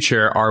the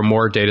future, are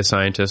more data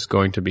scientists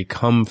going to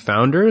become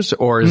founders,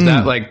 or is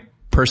that like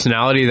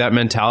personality, that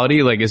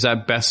mentality, like is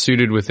that best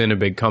suited within a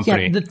big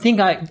company? Yeah, the thing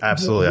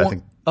absolutely, I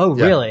think. Oh,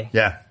 really?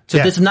 Yeah. So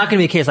this is not going to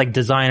be a case like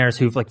designers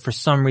who, like, for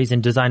some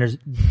reason, designers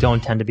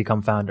don't tend to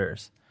become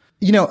founders.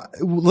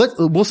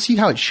 We'll see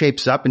how it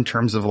shapes up in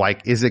terms of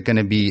like, is it going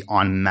to be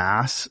en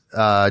masse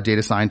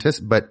data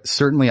scientists? But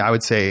certainly, I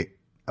would say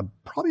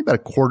probably about a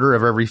quarter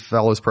of every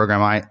fellows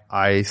program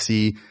I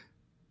see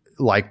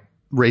like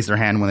raise their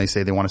hand when they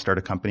say they want to start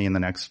a company in the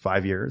next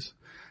 5 years.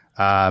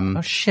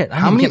 Oh shit!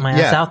 I'm gonna get my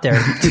ass out there.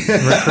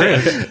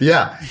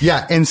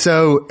 Yeah. And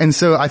so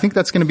I think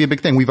that's going to be a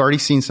big thing. We've already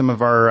seen some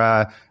of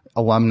our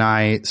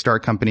alumni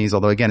start companies,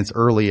 although again, it's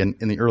early and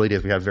in the early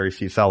days, we have very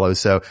few fellows.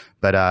 So,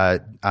 but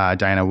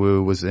Diana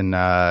Wu was in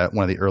one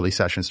of the early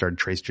sessions, started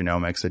Trace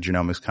Genomics, a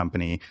genomics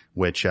company,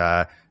 which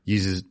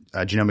uses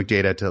genomic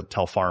data to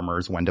tell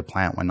farmers when to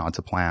plant, when not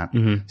to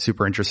plant.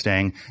 Super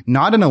interesting.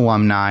 Not an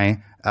alumni,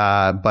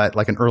 but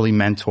like an early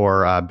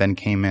mentor. Ben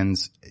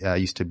Kamens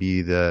used to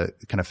be the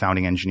kind of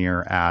founding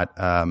engineer at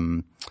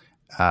Khan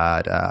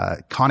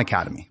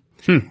Academy.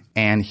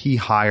 And he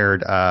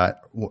hired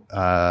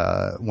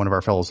one of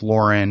our fellows,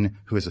 Lauren,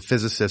 who is a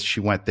physicist.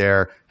 She went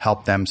there,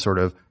 helped them sort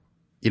of,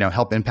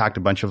 help impact a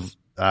bunch of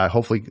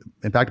hopefully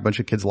impact a bunch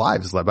of kids'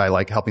 lives by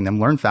like helping them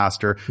learn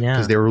faster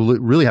because they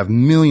really have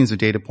millions of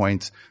data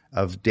points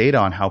of data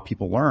on how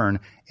people learn.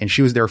 And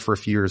she was there for a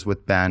few years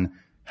with Ben,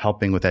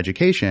 helping with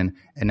education.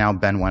 And now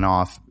Ben went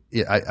off.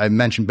 I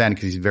mentioned Ben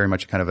because he's very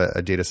much kind of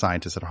a data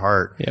scientist at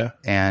heart. Yeah.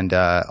 And,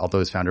 although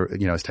his founder,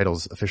 his title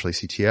is officially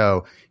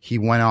CTO, he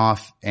went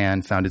off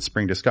and founded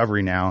Spring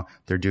Discovery now.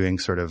 They're doing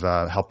sort of,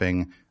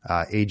 helping,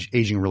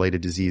 aging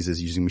related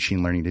diseases using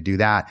machine learning to do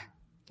that.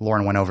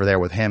 Lauren went over there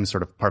with him,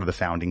 sort of part of the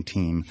founding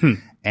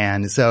team.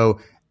 And so,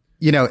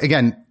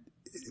 again,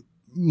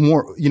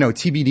 more,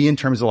 TBD in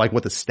terms of like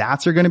what the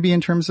stats are going to be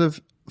in terms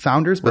of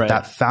founders, but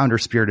that founder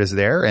spirit is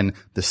there and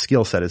the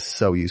skill set is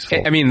so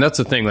useful. I mean, that's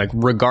the thing, like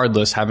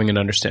regardless, having an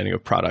understanding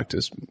of product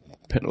is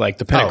like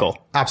the pinnacle.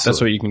 Oh, absolutely.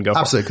 That's what you can go for.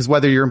 Absolutely. Cause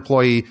whether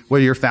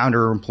you're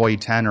founder or employee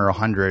 10 or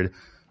 100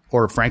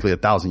 or frankly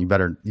 1,000, you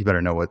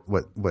better know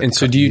what. And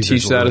so do you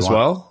teach that as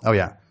well? Oh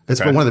yeah. It's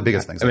one of the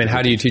biggest things. I mean,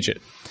 how do you teach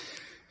it?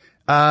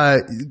 I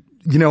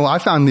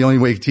found the only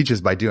way you teach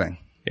is by doing.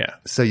 Yeah.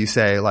 So you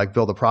say like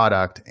build a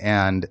product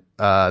and,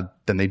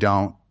 then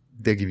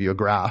they give you a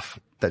graph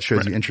that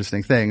shows you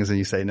interesting things and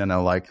you say,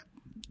 no, like,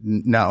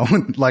 no,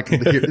 like,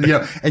 and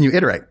you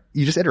iterate.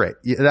 You just iterate.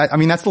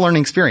 That's the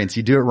learning experience.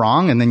 You do it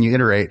wrong and then you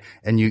iterate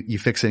and you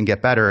fix it and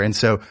get better. And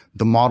so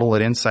the model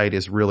at Insight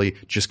is really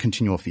just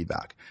continual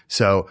feedback.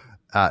 So,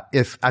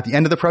 if at the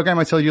end of the program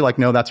I tell you like,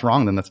 no, that's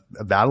wrong, then that's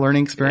a bad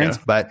learning experience.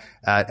 Yeah. But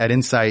at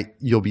Insight,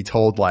 you'll be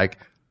told like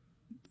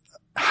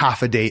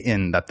half a day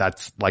in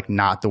that's like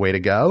not the way to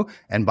go.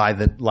 And by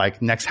the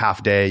like next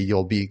half day,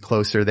 you'll be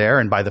closer there.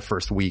 And by the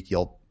first week,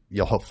 you'll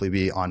hopefully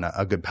be on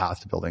a good path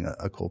to building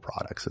a cool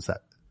product. So it's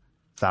that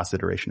fast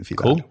iteration of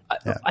feedback. Cool.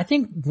 Yeah. I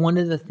think one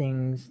of the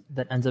things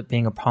that ends up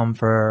being a problem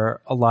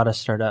for a lot of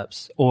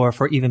startups or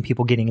for even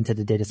people getting into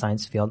the data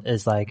science field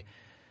is like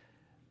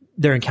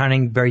they're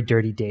encountering very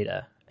dirty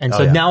data. And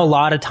so now a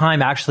lot of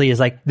time actually is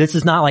like, this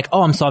is not like,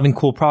 oh, I'm solving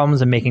cool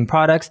problems and making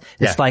products.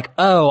 It's like,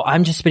 oh,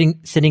 I'm just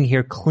sitting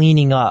here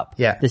cleaning up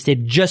this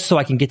data just so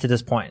I can get to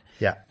this point.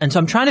 Yeah. And so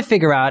I'm trying to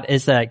figure out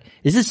is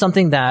this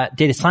something that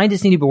data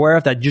scientists need to be aware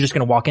of, that you're just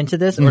going to walk into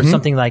this, or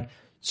something like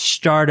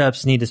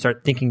startups need to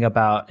start thinking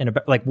about, and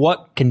like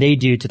what can they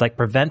do to like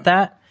prevent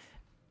that?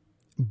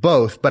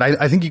 Both, but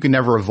I think you can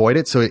never avoid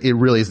it. So it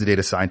really is the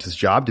data scientist's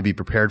job to be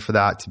prepared for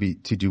that,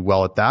 to do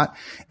well at that.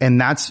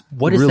 And that's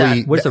what is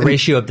really, that? What's the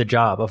ratio of the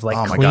job of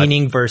like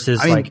cleaning versus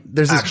like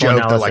there's this actual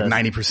joke analysis? that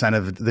like 90%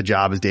 of the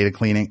job is data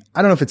cleaning.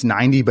 I don't know if it's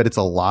 90, but it's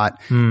a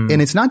lot.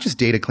 And it's not just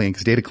data cleaning,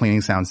 because data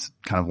cleaning sounds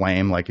kind of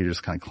lame, like you're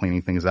just kind of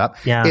cleaning things up.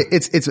 Yeah.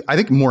 It's I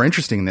think more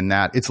interesting than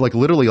that. It's like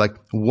literally like,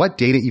 what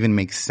data even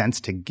makes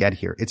sense to get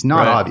here? It's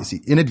not obvious.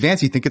 In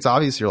advance, you think it's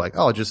obvious. You're like,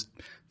 oh, just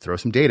throw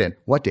some data in.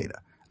 What data?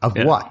 Of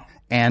what?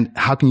 And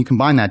how can you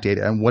combine that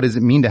data? And what does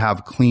it mean to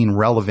have clean,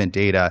 relevant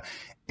data?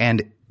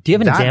 And do you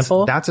have an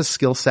example? That's a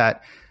skill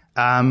set.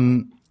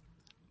 Well,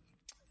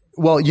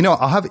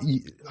 I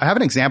have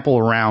an example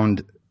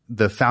around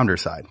the founder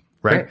side,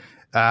 right?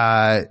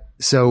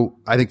 So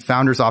I think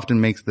founders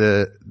often make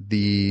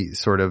the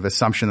sort of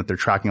assumption that they're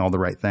tracking all the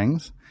right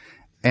things.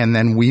 And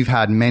then we've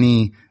had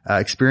many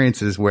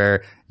experiences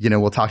where,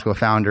 we'll talk to a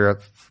founder, a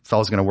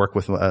fellow's going to work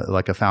with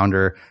like a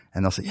founder,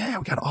 and they'll say, yeah,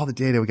 we got all the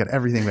data. We got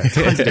everything. We got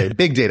tons of data,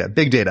 big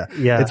data.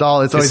 Yeah. It's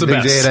always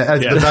big data.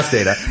 It's the best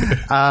data.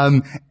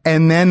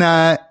 And then,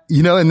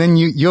 and then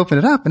you open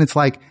it up and it's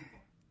like,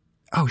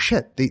 oh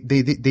shit,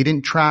 they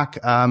didn't track,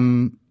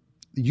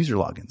 user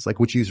logins, like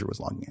which user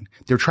was logging in.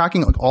 They're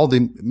tracking like all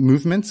the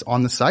movements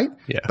on the site,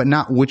 but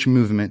not which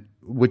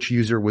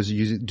user was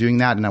doing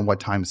that and at what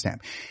timestamp.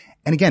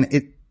 And again,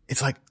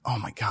 it's like, oh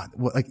my God,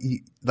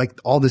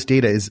 like all this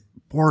data is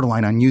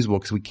borderline unusable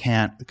because we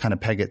can't kind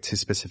of peg it to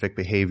specific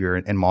behavior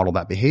and model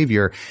that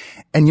behavior.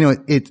 And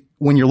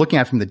when you're looking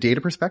at it from the data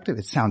perspective,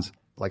 it sounds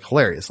like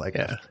hilarious. Like,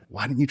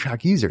 why didn't you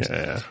track users?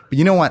 But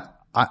you know what?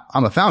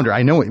 I'm a founder.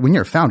 I know when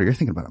you're a founder, you're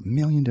thinking about a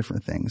million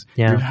different things.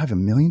 Yeah. You have a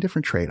million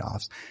different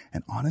trade-offs.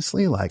 And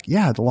honestly, like,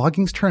 the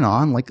loggings turn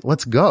on, like,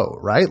 let's go,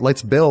 right?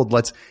 Let's build,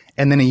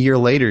 and then a year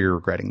later, you're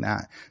regretting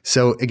that.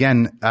 So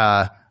again,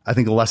 I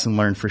think a lesson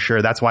learned for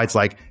sure. That's why it's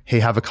like, hey,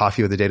 have a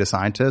coffee with a data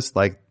scientist.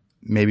 Like,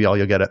 maybe all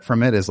you'll get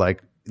from it is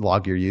like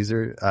log your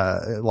user,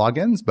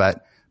 logins,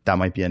 but that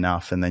might be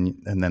enough. And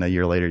then a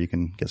year later, you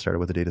can get started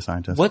with a data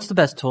scientist. What's the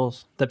best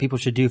tools that people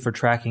should do for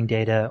tracking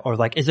data? Or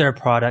like, is there a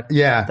product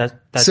that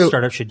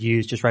startup should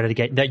use just right out of the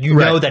gate that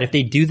know that if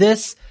they do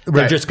this,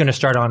 they're just going to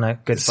start on a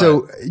good foot?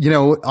 So,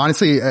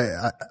 honestly,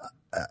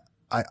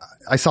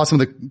 I saw some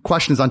of the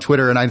questions on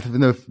Twitter, and I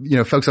know,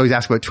 folks always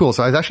ask about tools.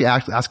 So I was actually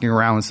asking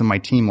around with some of my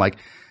team, like,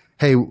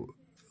 hey,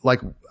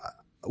 like,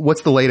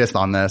 what's the latest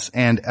on this?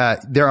 And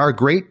there are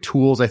great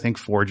tools, I think,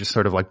 for just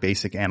sort of like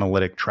basic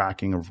analytic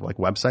tracking of like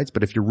websites.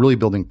 But if you're really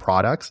building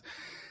products,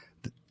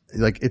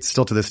 like it's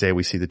still to this day,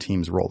 we see the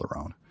teams roll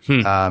their own.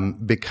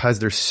 Because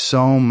there's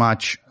so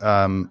much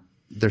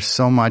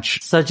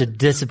such a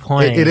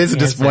disappointing it is a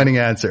disappointing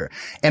answer.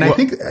 And I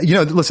think,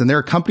 listen, there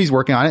are companies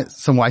working on it,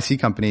 some YC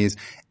companies,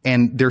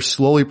 and they're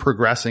slowly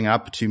progressing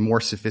up to more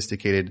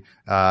sophisticated,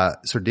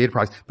 sort of data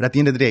products. But at the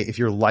end of the day, if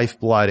your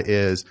lifeblood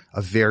is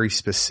a very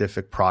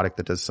specific product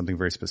that does something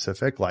very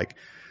specific, like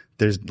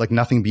there's like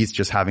nothing beats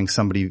just having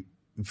somebody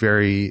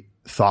very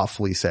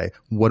thoughtfully say,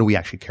 what do we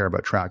actually care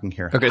about tracking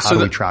here? Okay. How do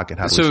we track it?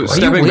 How do we so store it?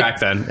 stepping back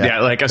then,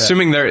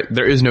 assuming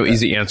there is no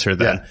easy answer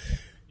then. Yeah.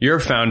 You're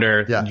a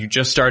founder. Yeah. You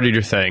just started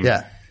your thing.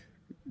 Yeah.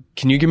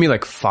 Can you give me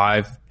like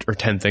 5 or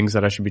 10 things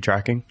that I should be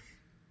tracking?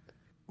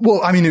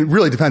 Well, I mean, it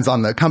really depends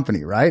on the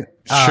company, right?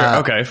 Sure.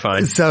 Okay,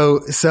 fine.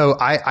 So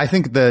I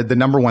think the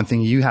number one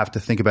thing you have to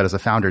think about as a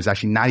founder is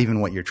actually not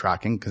even what you're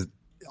tracking. Cause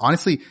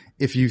honestly,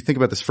 if you think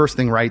about this first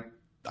thing right,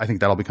 I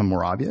think that'll become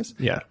more obvious.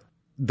 Yeah.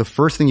 The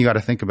first thing you got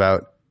to think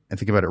about and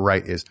think about it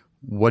right is,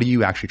 what are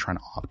you actually trying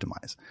to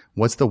optimize?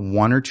 What's the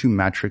 1 or 2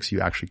 metrics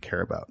you actually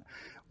care about?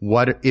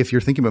 What if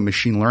you're thinking about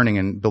machine learning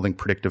and building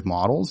predictive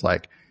models?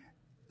 Like,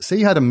 say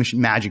you had a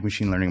magic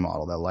machine learning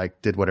model that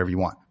like did whatever you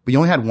want, but you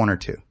only had 1 or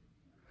 2.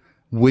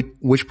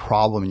 Which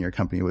problem in your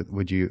company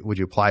would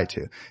you apply it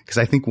to? Because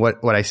I think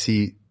what I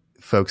see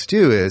folks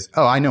do is,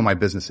 oh, I know my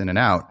business in and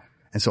out,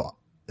 and so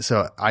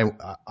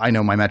I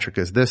know my metric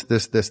is this,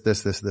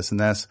 and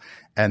this,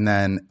 and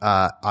then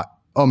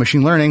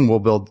machine learning will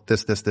build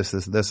this,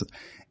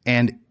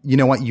 and you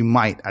know what? You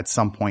might at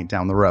some point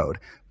down the road.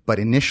 But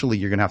initially,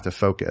 you're going to have to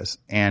focus.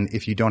 And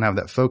if you don't have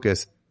that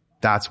focus,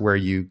 that's where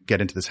you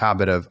get into this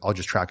habit of, I'll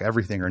just track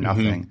everything or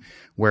nothing. Mm-hmm.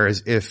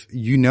 Whereas if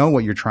you know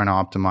what you're trying to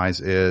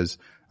optimize is,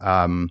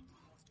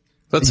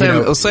 let's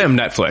say I'm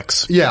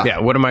Netflix. Yeah. Yeah.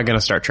 What am I going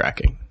to start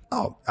tracking?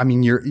 Oh, I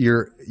mean,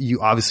 you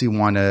obviously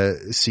want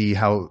to see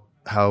how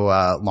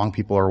long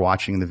people are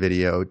watching the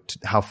video,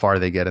 how far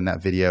they get in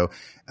that video.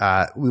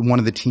 One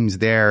of the teams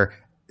there,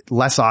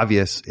 less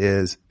obvious,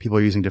 is people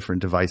are using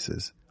different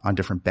devices on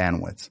different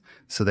bandwidths.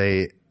 So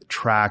they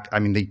track. I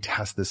mean, they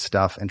test this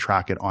stuff and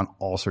track it on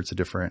all sorts of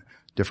different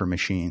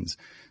machines.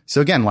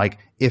 So again, like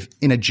if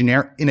in a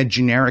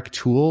generic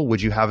tool,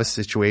 would you have a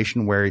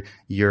situation where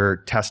you're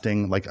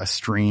testing like a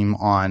stream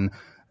on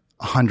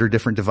 100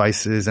 different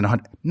devices and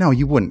 100? No,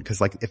 you wouldn't. Cause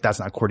like if that's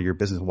not core to your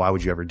business, why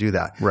would you ever do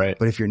that? Right.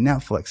 But if you're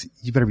Netflix,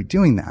 you better be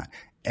doing that.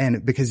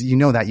 And because you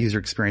know that user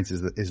experience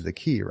is the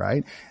key,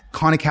 right?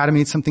 Khan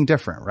Academy, it's something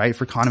different, right?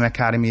 For Khan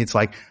Academy, it's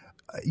like,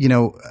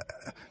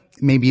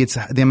 maybe it's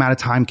the amount of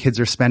time kids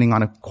are spending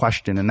on a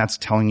question, and that's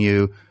telling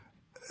you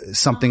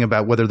something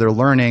about whether they're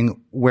learning,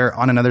 where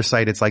on another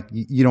site, it's like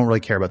you don't really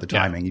care about the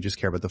timing. You just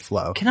care about the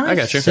flow. Can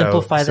I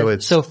simplify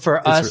that? So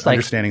for us,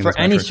 like for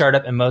any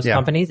startup and most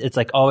companies, it's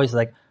like always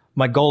like,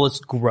 my goal is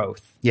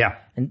growth. Yeah.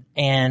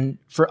 And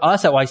for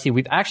us at YC,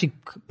 we've actually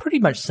pretty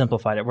much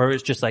simplified it, where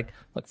it's just like,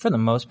 look, for the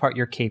most part,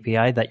 your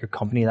KPI that your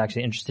company is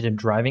actually interested in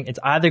driving, it's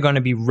either going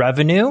to be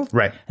revenue.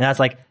 Right. And that's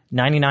like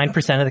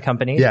 99% of the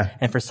companies. Yeah.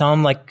 And for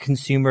some like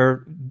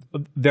consumer,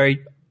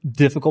 very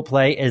difficult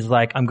play is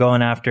like, I'm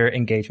going after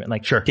engagement.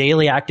 Like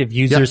daily active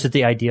users is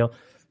the ideal.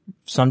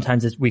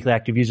 Sometimes it's weekly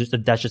active users. So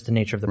that's just the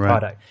nature of the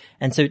product.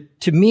 And so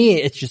to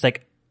me, it's just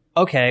like,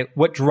 okay,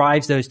 what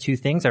drives those two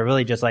things are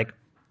really just like,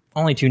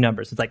 only two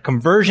numbers. It's like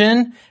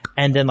conversion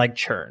and then like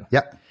churn.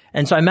 Yep.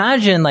 And so I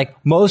imagine like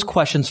most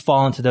questions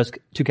fall into those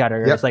two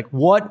categories. Yep. Like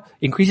what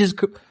increases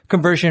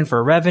conversion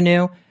for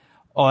revenue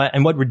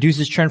and what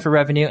reduces churn for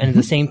revenue, and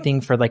the same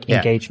thing for like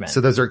engagement.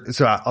 So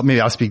maybe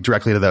I'll speak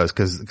directly to those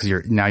because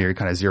you're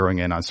kind of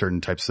zeroing in on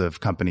certain types of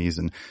companies.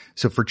 And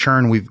so for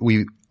churn,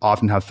 we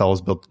often have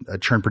fellows build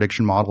churn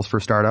prediction models for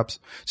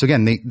startups. So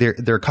again,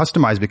 they're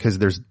customized because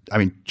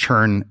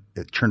churn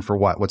for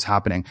what's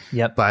happening.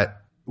 Yep. But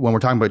when we're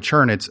talking about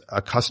churn, it's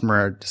a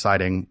customer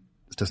deciding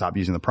to stop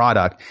using the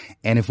product.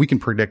 And if we can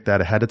predict that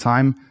ahead of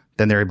time,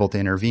 then they're able to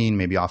intervene,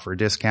 maybe offer a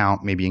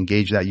discount, maybe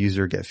engage that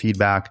user, get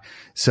feedback.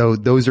 So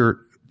those are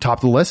top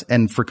of the list.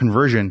 And for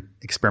conversion,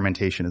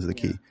 experimentation is the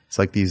key. It's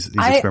like these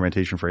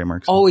experimentation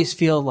frameworks. I always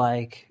feel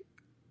like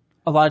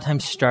a lot of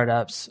times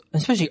startups,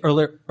 especially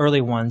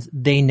early ones,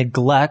 they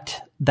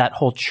neglect that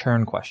whole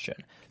churn question.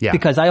 Yeah.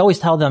 Because I always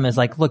tell them is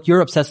like, look, you're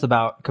obsessed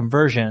about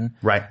conversion.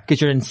 Right. Because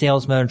you're in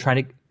sales mode and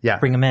trying to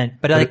bring them in.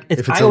 But like,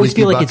 if I always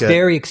feel like it's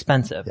very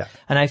expensive. Yeah.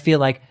 And I feel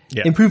like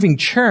improving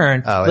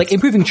churn,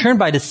 improving churn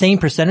by the same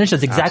percentage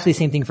does exactly the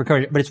same thing for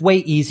conversion, but it's way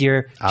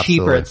easier,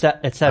 cheaper, et cetera.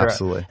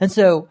 Absolutely. And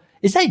so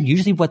is that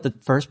usually what the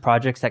first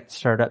projects that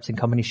startups and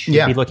companies should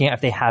be looking at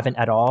if they haven't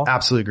at all?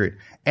 Absolutely agreed.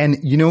 And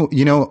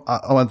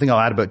one thing I'll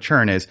add about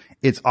churn is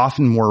it's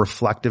often more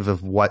reflective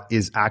of what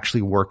is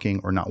actually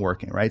working or not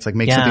working, right? It's like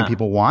make something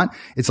people want.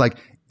 It's like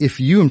if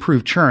you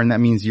improve churn,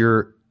 that means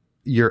you're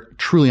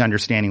truly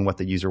understanding what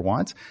the user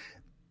wants.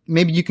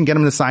 Maybe you can get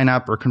them to sign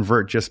up or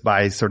convert just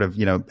by sort of,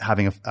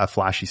 having a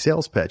flashy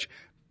sales pitch,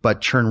 but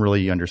churn,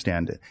 really, you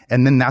understand it.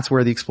 And then that's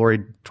where the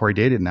exploratory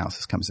data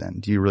analysis comes in.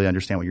 Do you really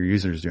understand what your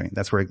user is doing?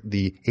 That's where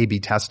the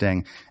A/B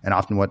testing and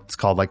often what's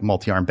called like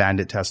multi-arm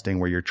bandit testing,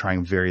 where you're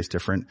trying various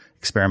different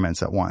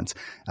experiments at once.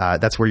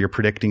 That's where you're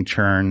predicting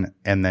churn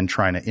and then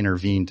trying to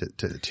intervene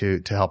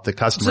to help the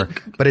customer.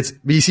 But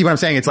you see what I'm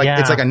saying? It's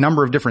like a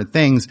number of different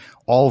things,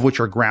 all of which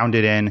are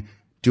grounded in,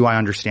 do I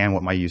understand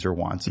what my user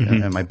wants?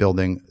 And am I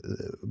building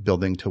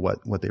to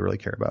what they really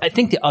care about? I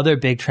think the other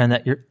big trend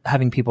that you're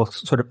having people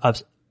sort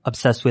of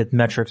obsessed with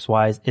metrics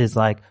wise is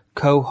like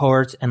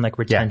cohorts and like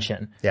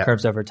retention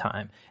curves over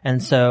time.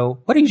 And so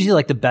what are usually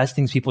like the best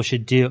things people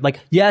should do? Like,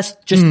 yes,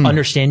 just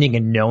understanding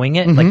and knowing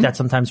it, like that's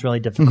sometimes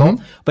really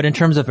difficult. But in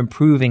terms of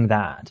improving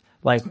that,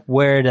 like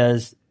where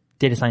does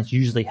data science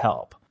usually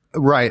help?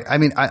 Right. I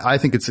mean, I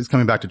think it's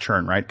coming back to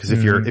churn, right? Because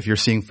if you're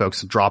seeing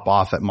folks drop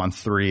off at month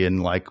 3 in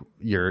like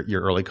your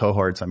early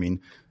cohorts, I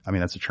mean,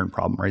 that's a churn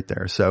problem right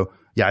there. So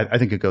yeah, I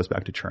think it goes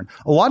back to churn.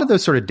 A lot of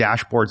those sort of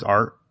dashboards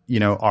are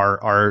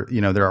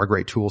there are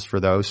great tools for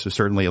those. So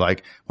certainly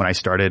like when I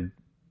started,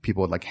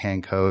 people would like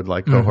hand code,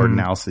 like cohort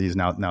analyses.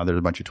 Now there's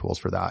a bunch of tools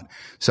for that.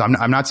 So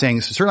I'm not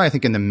saying, so certainly I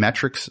think in the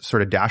metrics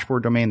sort of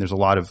dashboard domain, there's a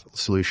lot of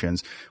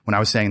solutions. When I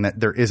was saying that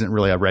there isn't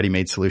really a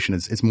ready-made solution,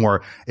 it's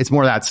more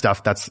that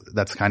stuff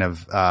that's kind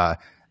of,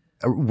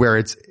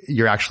 where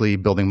you're actually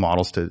building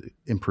models to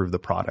improve the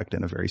product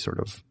in a very sort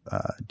of,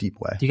 deep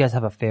way. Do you guys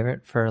have a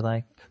favorite for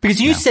like, because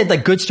you said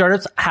like good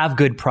startups have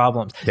good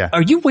problems. Yeah.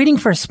 Are you waiting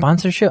for a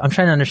sponsorship? I'm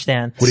trying to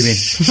understand. What do you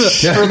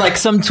mean? For like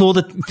some tool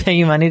to pay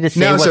you money to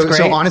say what's great?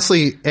 So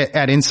honestly,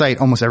 at Insight,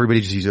 almost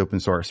everybody just uses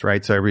open source,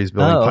 right? So everybody's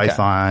building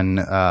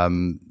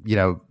Python,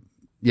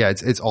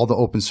 it's all the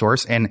open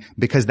source. And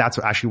because that's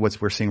actually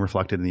what we're seeing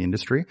reflected in the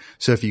industry.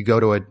 So if you go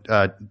to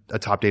a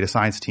top data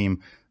science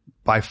team,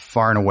 by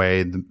far and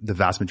away, the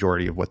vast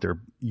majority of what they're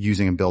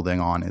using and building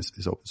on is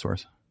open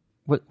source.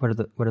 What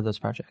are those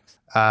projects?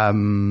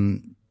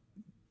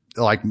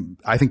 Like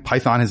I think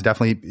Python has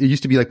definitely, it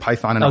used to be like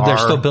Python and R. They're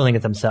still building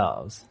it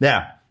themselves.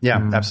 Yeah,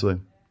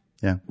 absolutely.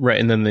 Yeah. Right.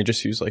 And then they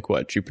just use like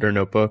what? Jupyter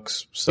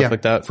notebooks, stuff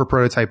like that? For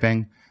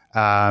prototyping.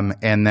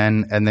 And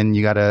then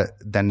you gotta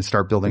then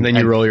start building. And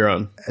then you roll your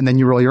own. And then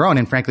you roll your own.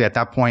 And frankly, at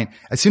that point,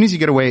 as soon as you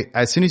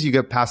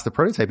get past the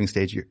prototyping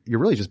stage, you're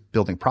really just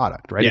building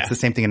product, right? Yeah. It's the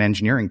same thing an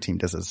engineering team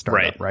does as a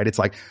startup, right? It's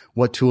like,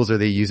 what tools are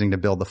they using to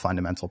build the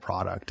fundamental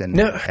product? And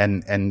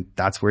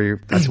that's where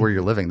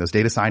you're living. Those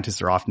data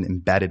scientists are often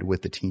embedded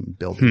with the team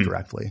building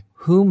directly.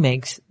 Who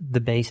makes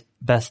the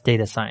best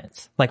data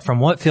science? Like, from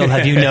what field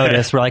have you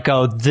noticed? We're like,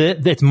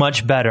 it's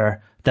much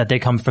better that they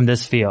come from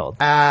this field.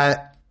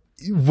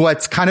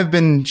 What's kind of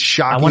been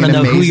shocking. I want to know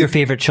amazing, who your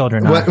favorite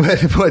children are.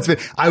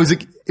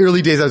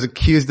 Early days I was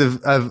accused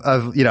of,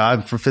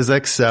 I'm from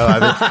physics. So,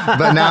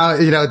 but now,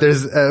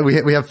 there's,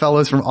 we have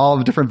fellows from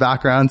all different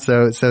backgrounds.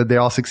 So they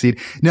all succeed.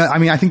 No, I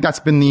mean, I think that's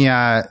been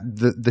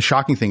the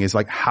shocking thing is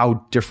like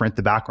how different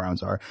the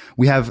backgrounds are.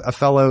 We have a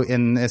fellow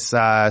in this,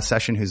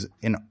 session who's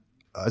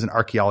as an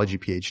archaeology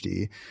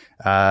PhD.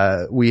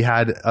 We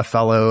had a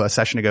fellow a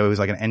session ago who's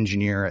like an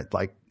engineer at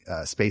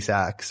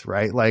SpaceX,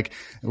 right? Like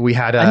we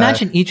had I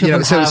imagine each of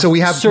them so we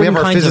have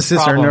our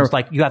physicists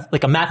like you have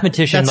like a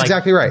mathematician, that's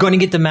exactly right. Going to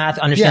get the math,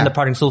 understand the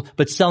parting tool,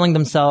 but selling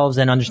themselves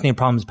and understanding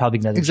problems is probably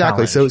another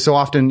challenge. So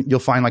often you'll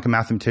find like a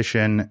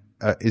mathematician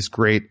is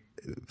great.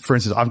 For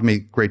instance, often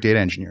make great data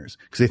engineers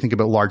because they think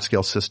about large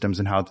scale systems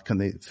and how can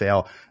they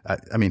fail.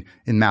 In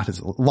math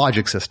it's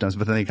logic systems,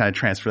 but then they kind of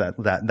transfer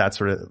that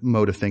sort of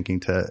mode of thinking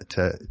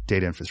to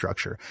data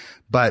infrastructure.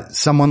 But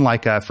someone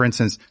like, for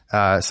instance,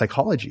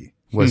 psychology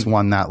was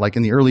one that, like,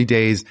 in the early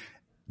days,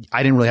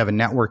 I didn't really have a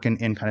network in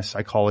kind of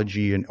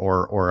psychology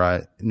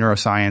or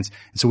neuroscience.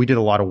 And so we did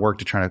a lot of work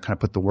to try to kind of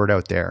put the word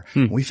out there.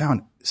 We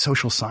found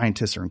social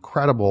scientists are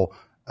incredible,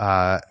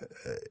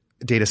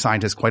 data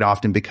scientists quite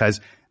often because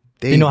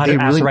they know how to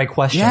ask the right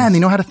questions. Yeah. And they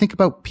know how to think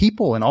about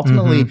people. And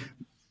ultimately,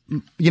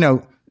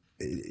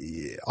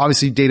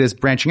 obviously data is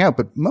branching out,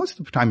 but most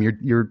of the time when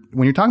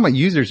you're talking about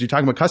users, you're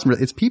talking about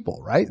customers, it's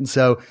people, right? And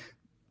so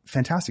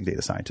fantastic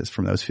data scientists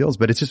from those fields,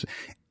 but it's just,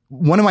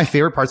 one of my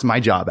favorite parts of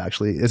my job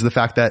actually is the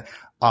fact that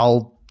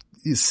I'll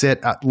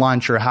sit at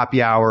lunch or a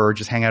happy hour or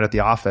just hang out at the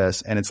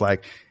office and it's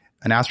like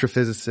an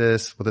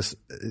astrophysicist with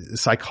a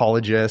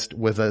psychologist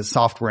with a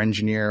software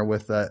engineer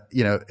with a,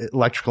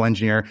 electrical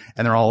engineer,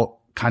 and they're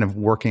all kind of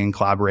working and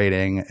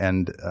collaborating.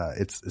 And,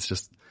 it's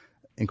just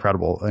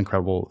incredible kind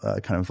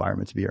of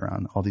environment to be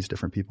around all these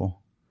different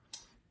people.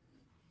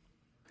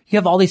 You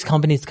have all these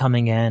companies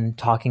coming in,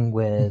 talking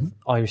with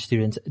all your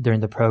students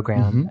during the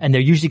program, and they're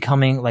usually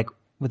coming like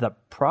with a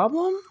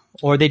problem,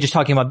 or are they just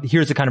talking about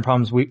here's the kind of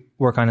problems we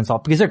work on and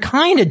solve? Because they're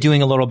kind of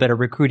doing a little bit of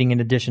recruiting in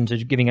addition to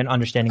giving an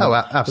understanding. Oh,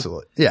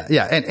 absolutely.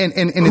 Yeah.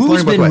 And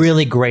who's been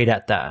really great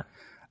at that?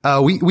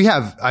 We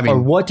have,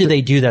 or what do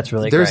they do that's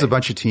really there's great? A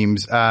bunch of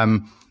teams.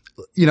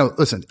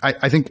 Listen,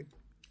 I think,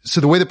 so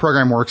the way the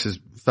program works is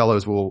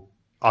fellows will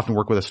often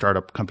work with a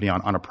startup company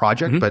on a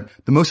project, but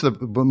most of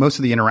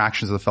the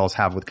interactions that the fellows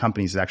have with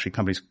companies is actually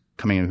companies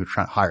coming in who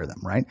try to hire them,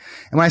 right?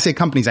 And when I say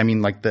companies, I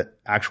mean like the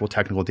actual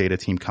technical data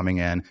team coming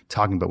in,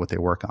 talking about what they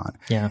work on.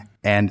 Yeah.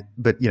 And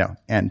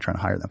trying to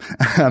hire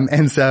them.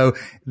 And so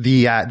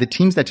the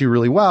teams that do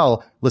really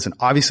well, listen,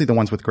 obviously the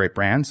ones with great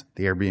brands,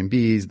 the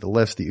Airbnbs, the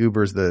Lyfts, the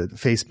Ubers, the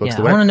Facebooks,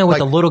 I want to know what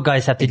the little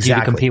guys have to do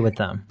to compete with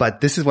them. But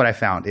this is what I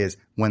found is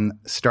when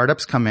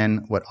startups come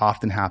in, what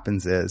often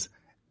happens is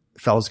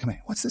fellows come in,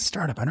 what's this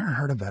startup? I never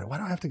heard about it. Why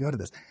do I have to go to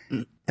this?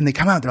 And they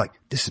come out, they're like,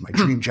 this is my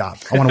dream job.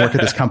 I want to work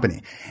at this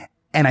company.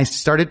 And I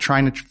started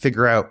trying to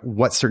figure out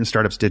what certain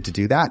startups did to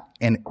do that.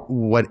 And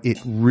what it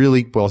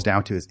really boils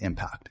down to is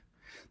impact.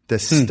 The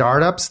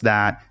startups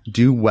that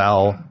do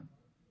well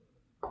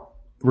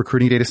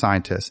recruiting data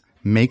scientists,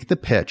 make the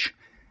pitch,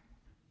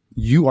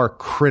 you are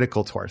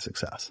critical to our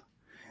success.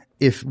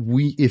 If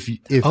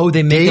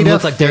they make them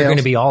look like they're going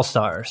to be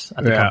all-stars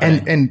at the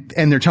company.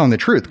 And they're telling the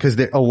truth because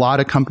a lot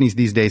of companies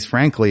these days,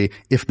 frankly,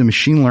 if the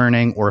machine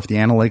learning or if the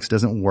analytics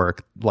doesn't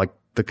work, like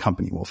the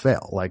company will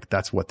fail. Like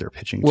that's what they're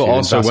pitching to. Well,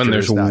 also when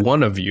there's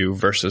one of you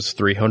versus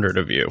 300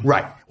 of you.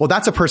 Right. Well,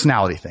 that's a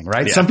personality thing,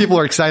 right? Yeah. Some people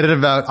are excited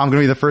about, I'm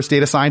going to be the first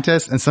data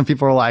scientist. And some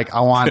people are like,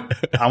 I want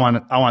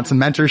some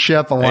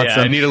mentorship.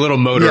 I need a little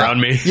motor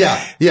on me.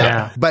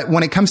 Yeah. But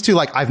when it comes to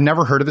like, I've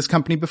never heard of this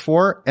company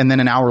before. And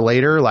then an hour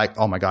later, like,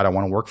 oh my God, I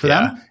want to work for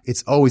them.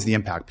 It's always the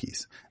impact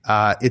piece.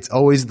 It's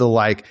always the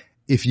like,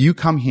 if you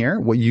come here,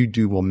 what you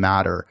do will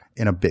matter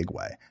in a big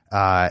way.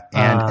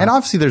 And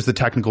obviously there's the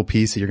technical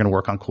piece that you're going to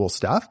work on cool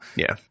stuff.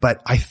 Yeah.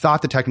 But I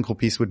thought the technical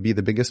piece would be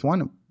the biggest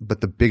one,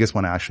 but the biggest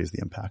one actually is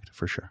the impact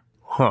for sure.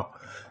 Huh.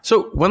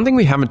 So one thing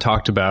we haven't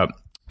talked about,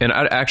 and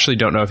I actually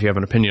don't know if you have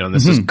an opinion on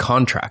this, is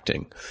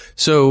contracting.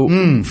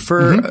 So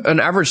for an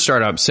average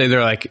startup, say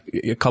they're like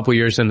a couple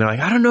years in, they're like,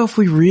 I don't know if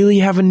we really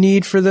have a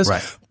need for this,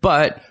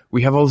 but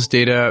we have all this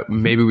data.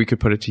 Maybe we could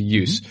put it to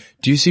use.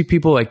 Do you see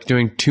people like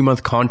doing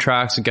 2-month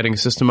contracts and getting a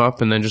system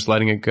up and then just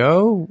letting it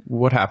go?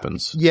 What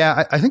happens?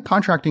 Yeah, I think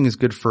contracting is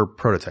good for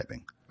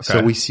prototyping. Okay.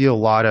 So we see a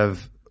lot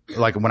of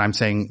like when I'm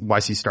saying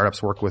YC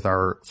startups work with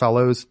our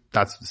fellows,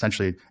 that's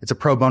essentially, it's a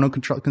pro bono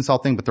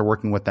consulting, but they're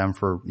working with them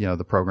for,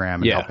 the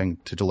program and helping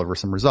to deliver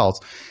some results.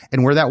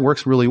 And where that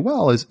works really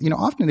well is,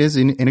 often it is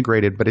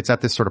integrated, but it's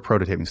at this sort of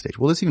prototyping stage.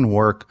 Will this even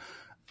work?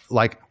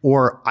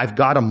 Or I've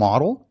got a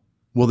model.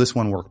 Will this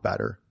one work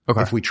better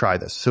if we try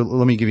this? So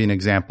let me give you an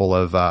example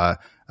of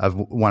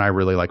one I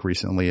really like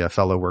recently. A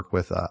fellow worked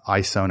with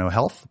iSono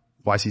Health,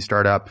 YC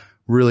startup,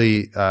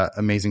 really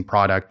amazing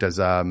product, does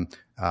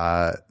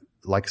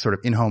like sort of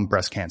in-home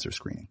breast cancer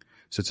screening.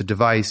 So it's a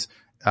device,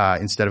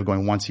 instead of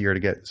going once a year to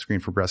get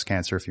screened for breast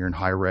cancer, if you're in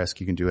high risk,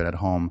 you can do it at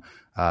home.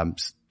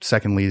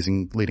 Second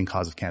leading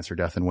cause of cancer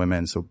death in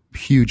women. So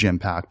huge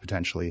impact,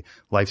 potentially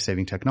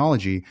life-saving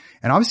technology.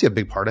 And obviously a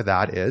big part of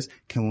that is,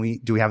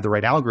 do we have the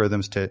right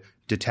algorithms to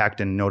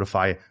detect and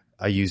notify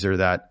a user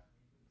that,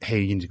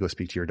 hey, you need to go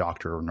speak to your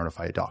doctor or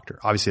notify a doctor?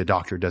 Obviously a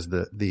doctor does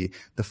the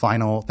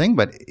final thing,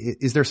 but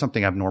is there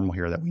something abnormal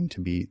here that we need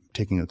to be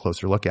taking a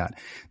closer look at?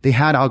 They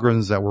had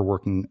algorithms that were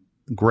working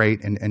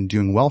great and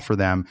doing well for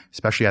them,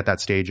 especially at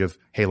that stage of,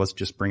 hey, let's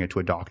just bring it to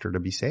a doctor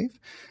to be safe.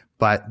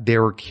 But they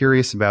were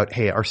curious about,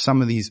 hey, are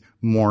some of these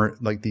more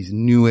like these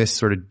newest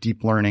sort of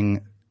deep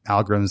learning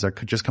algorithms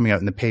that are just coming out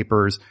in the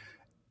papers,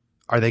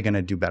 are they going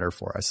to do better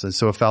for us?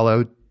 So a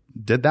fellow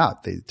did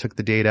that. They took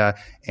the data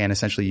and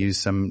essentially used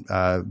some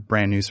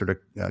brand new sort of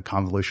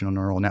convolutional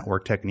neural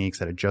network techniques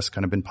that had just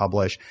kind of been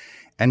published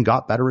and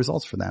got better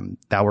results for them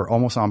that were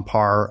almost on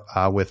par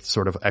with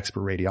sort of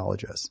expert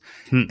radiologists.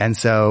 And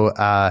so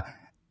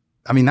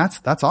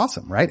that's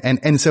awesome, right?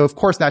 And so of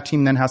course that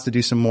team then has to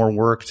do some more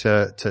work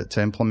to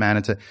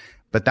implement it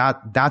but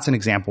that's an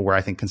example where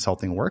I think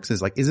consulting works,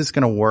 is like, is this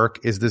going to work?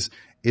 Is this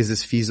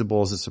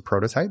feasible? Is this a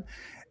prototype?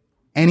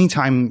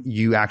 Anytime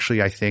you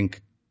actually, I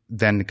think,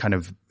 then kind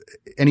of,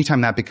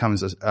 anytime that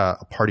becomes a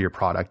part of your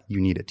product,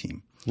 you need a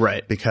team.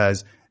 Right.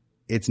 Because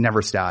it's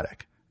never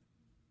static.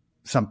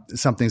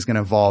 Something's going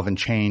to evolve and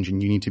change,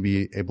 and you need to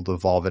be able to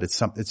evolve it.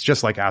 It's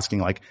just like asking,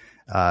 like,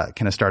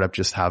 can a startup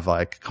just have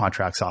like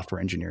contract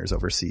software engineers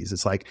overseas?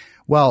 It's like,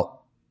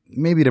 well,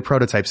 maybe to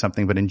prototype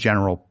something, but in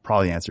general,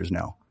 probably the answer is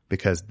no,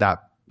 because that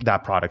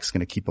product's going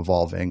to keep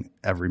evolving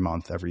every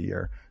month, every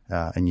year,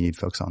 and you need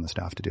folks on the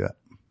staff to do it.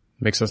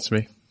 Makes sense to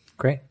me.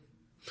 Great.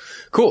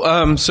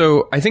 Cool.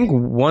 So I think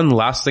one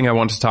last thing I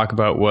wanted to talk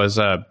about was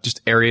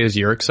just areas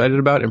you're excited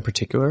about in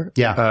particular.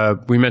 Yeah.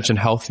 We mentioned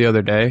health the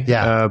other day.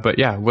 Yeah. But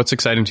yeah, what's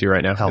exciting to you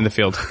right now in the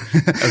field?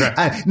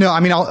 Okay.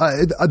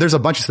 There's a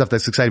bunch of stuff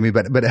that's exciting me,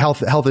 but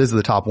health is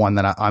the top one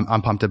that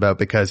I'm pumped about,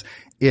 because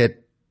the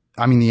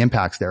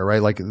impact's there,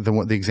 right? Like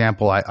the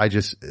example I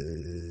just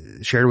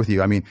shared with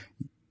you.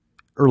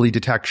 Early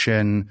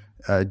detection,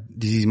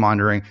 disease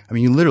monitoring.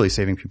 You're literally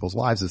saving people's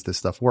lives as this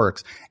stuff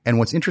works. And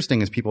what's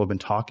interesting is people have been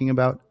talking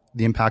about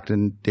the impact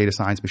in data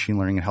science, machine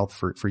learning, and health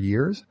for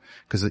years.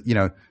 Cause,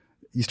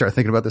 you start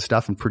thinking about this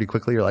stuff and pretty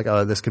quickly you're like,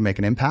 oh, this can make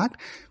an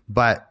impact.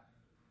 But,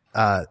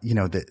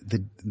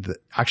 the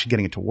actually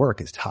getting it to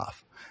work is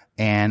tough.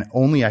 And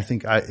only, I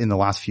think, in the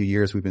last few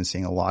years, we've been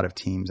seeing a lot of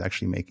teams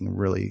actually making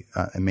really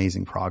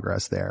amazing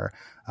progress there.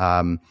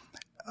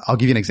 I'll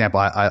give you an example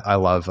I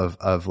love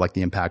of like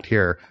the impact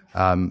here.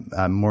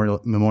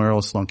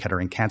 Memorial Sloan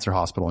Kettering Cancer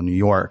Hospital in New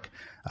York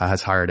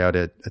has hired out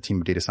a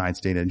team of data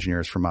science, data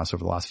engineers from us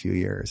over the last few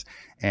years.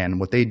 And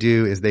what they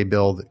do is they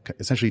build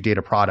essentially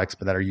data products,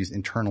 but that are used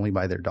internally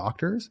by their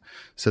doctors.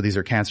 So these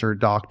are cancer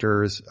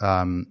doctors,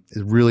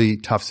 really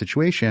tough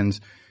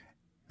situations.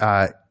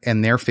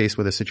 And they're faced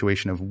with a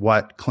situation of,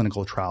 what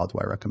clinical trial do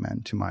I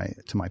recommend to my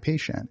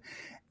patient?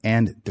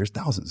 And there's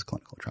thousands of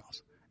clinical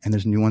trials. And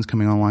there's new ones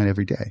coming online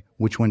every day.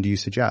 Which one do you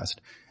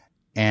suggest?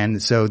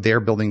 And so they're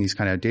building these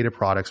kind of data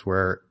products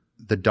where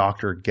the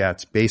doctor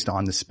gets, based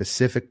on the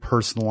specific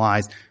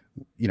personalized,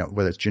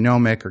 whether it's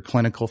genomic or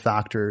clinical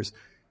factors,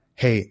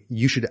 hey,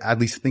 you should at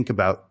least think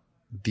about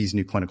these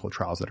new clinical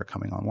trials that are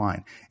coming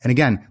online. And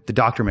again, the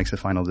doctor makes the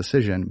final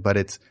decision, but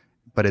it's,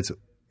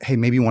 hey,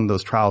 maybe one of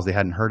those trials they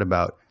hadn't heard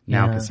about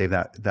now can save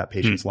that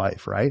patient's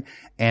life, right?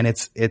 And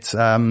it's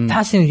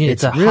fascinating.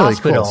 It's a really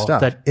hospital cool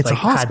stuff. that it's a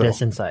hospital. had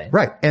this insight.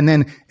 Right. And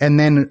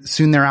then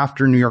soon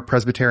thereafter, New York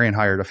Presbyterian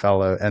hired a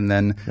fellow, and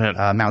then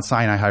Mount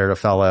Sinai hired a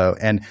fellow,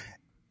 and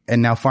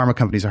now pharma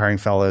companies are hiring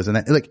fellows. And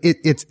then,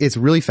 it's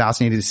really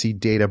fascinating to see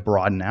data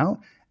broaden out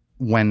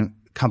when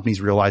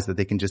companies realize that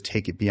they can just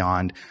take it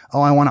beyond,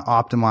 oh, I want to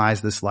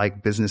optimize this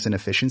like business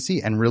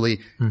inefficiency, and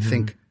really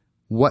think,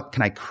 what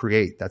can I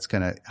create that's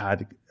going to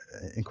add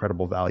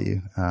incredible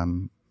value?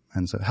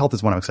 And so health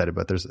is one I'm excited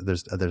about. There's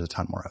a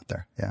ton more out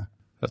there. Yeah.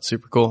 That's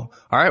super cool.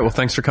 All right. Well,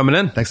 thanks for coming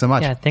in. Thanks so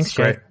much. Yeah. Thanks,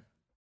 Jay. Great.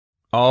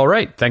 All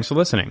right. Thanks for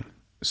listening.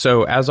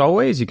 So as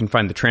always, you can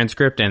find the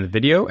transcript and the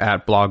video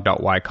at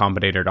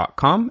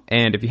blog.ycombinator.com.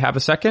 And if you have a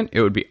second,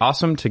 it would be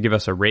awesome to give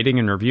us a rating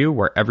and review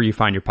wherever you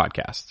find your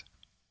podcast.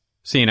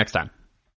 See you next time.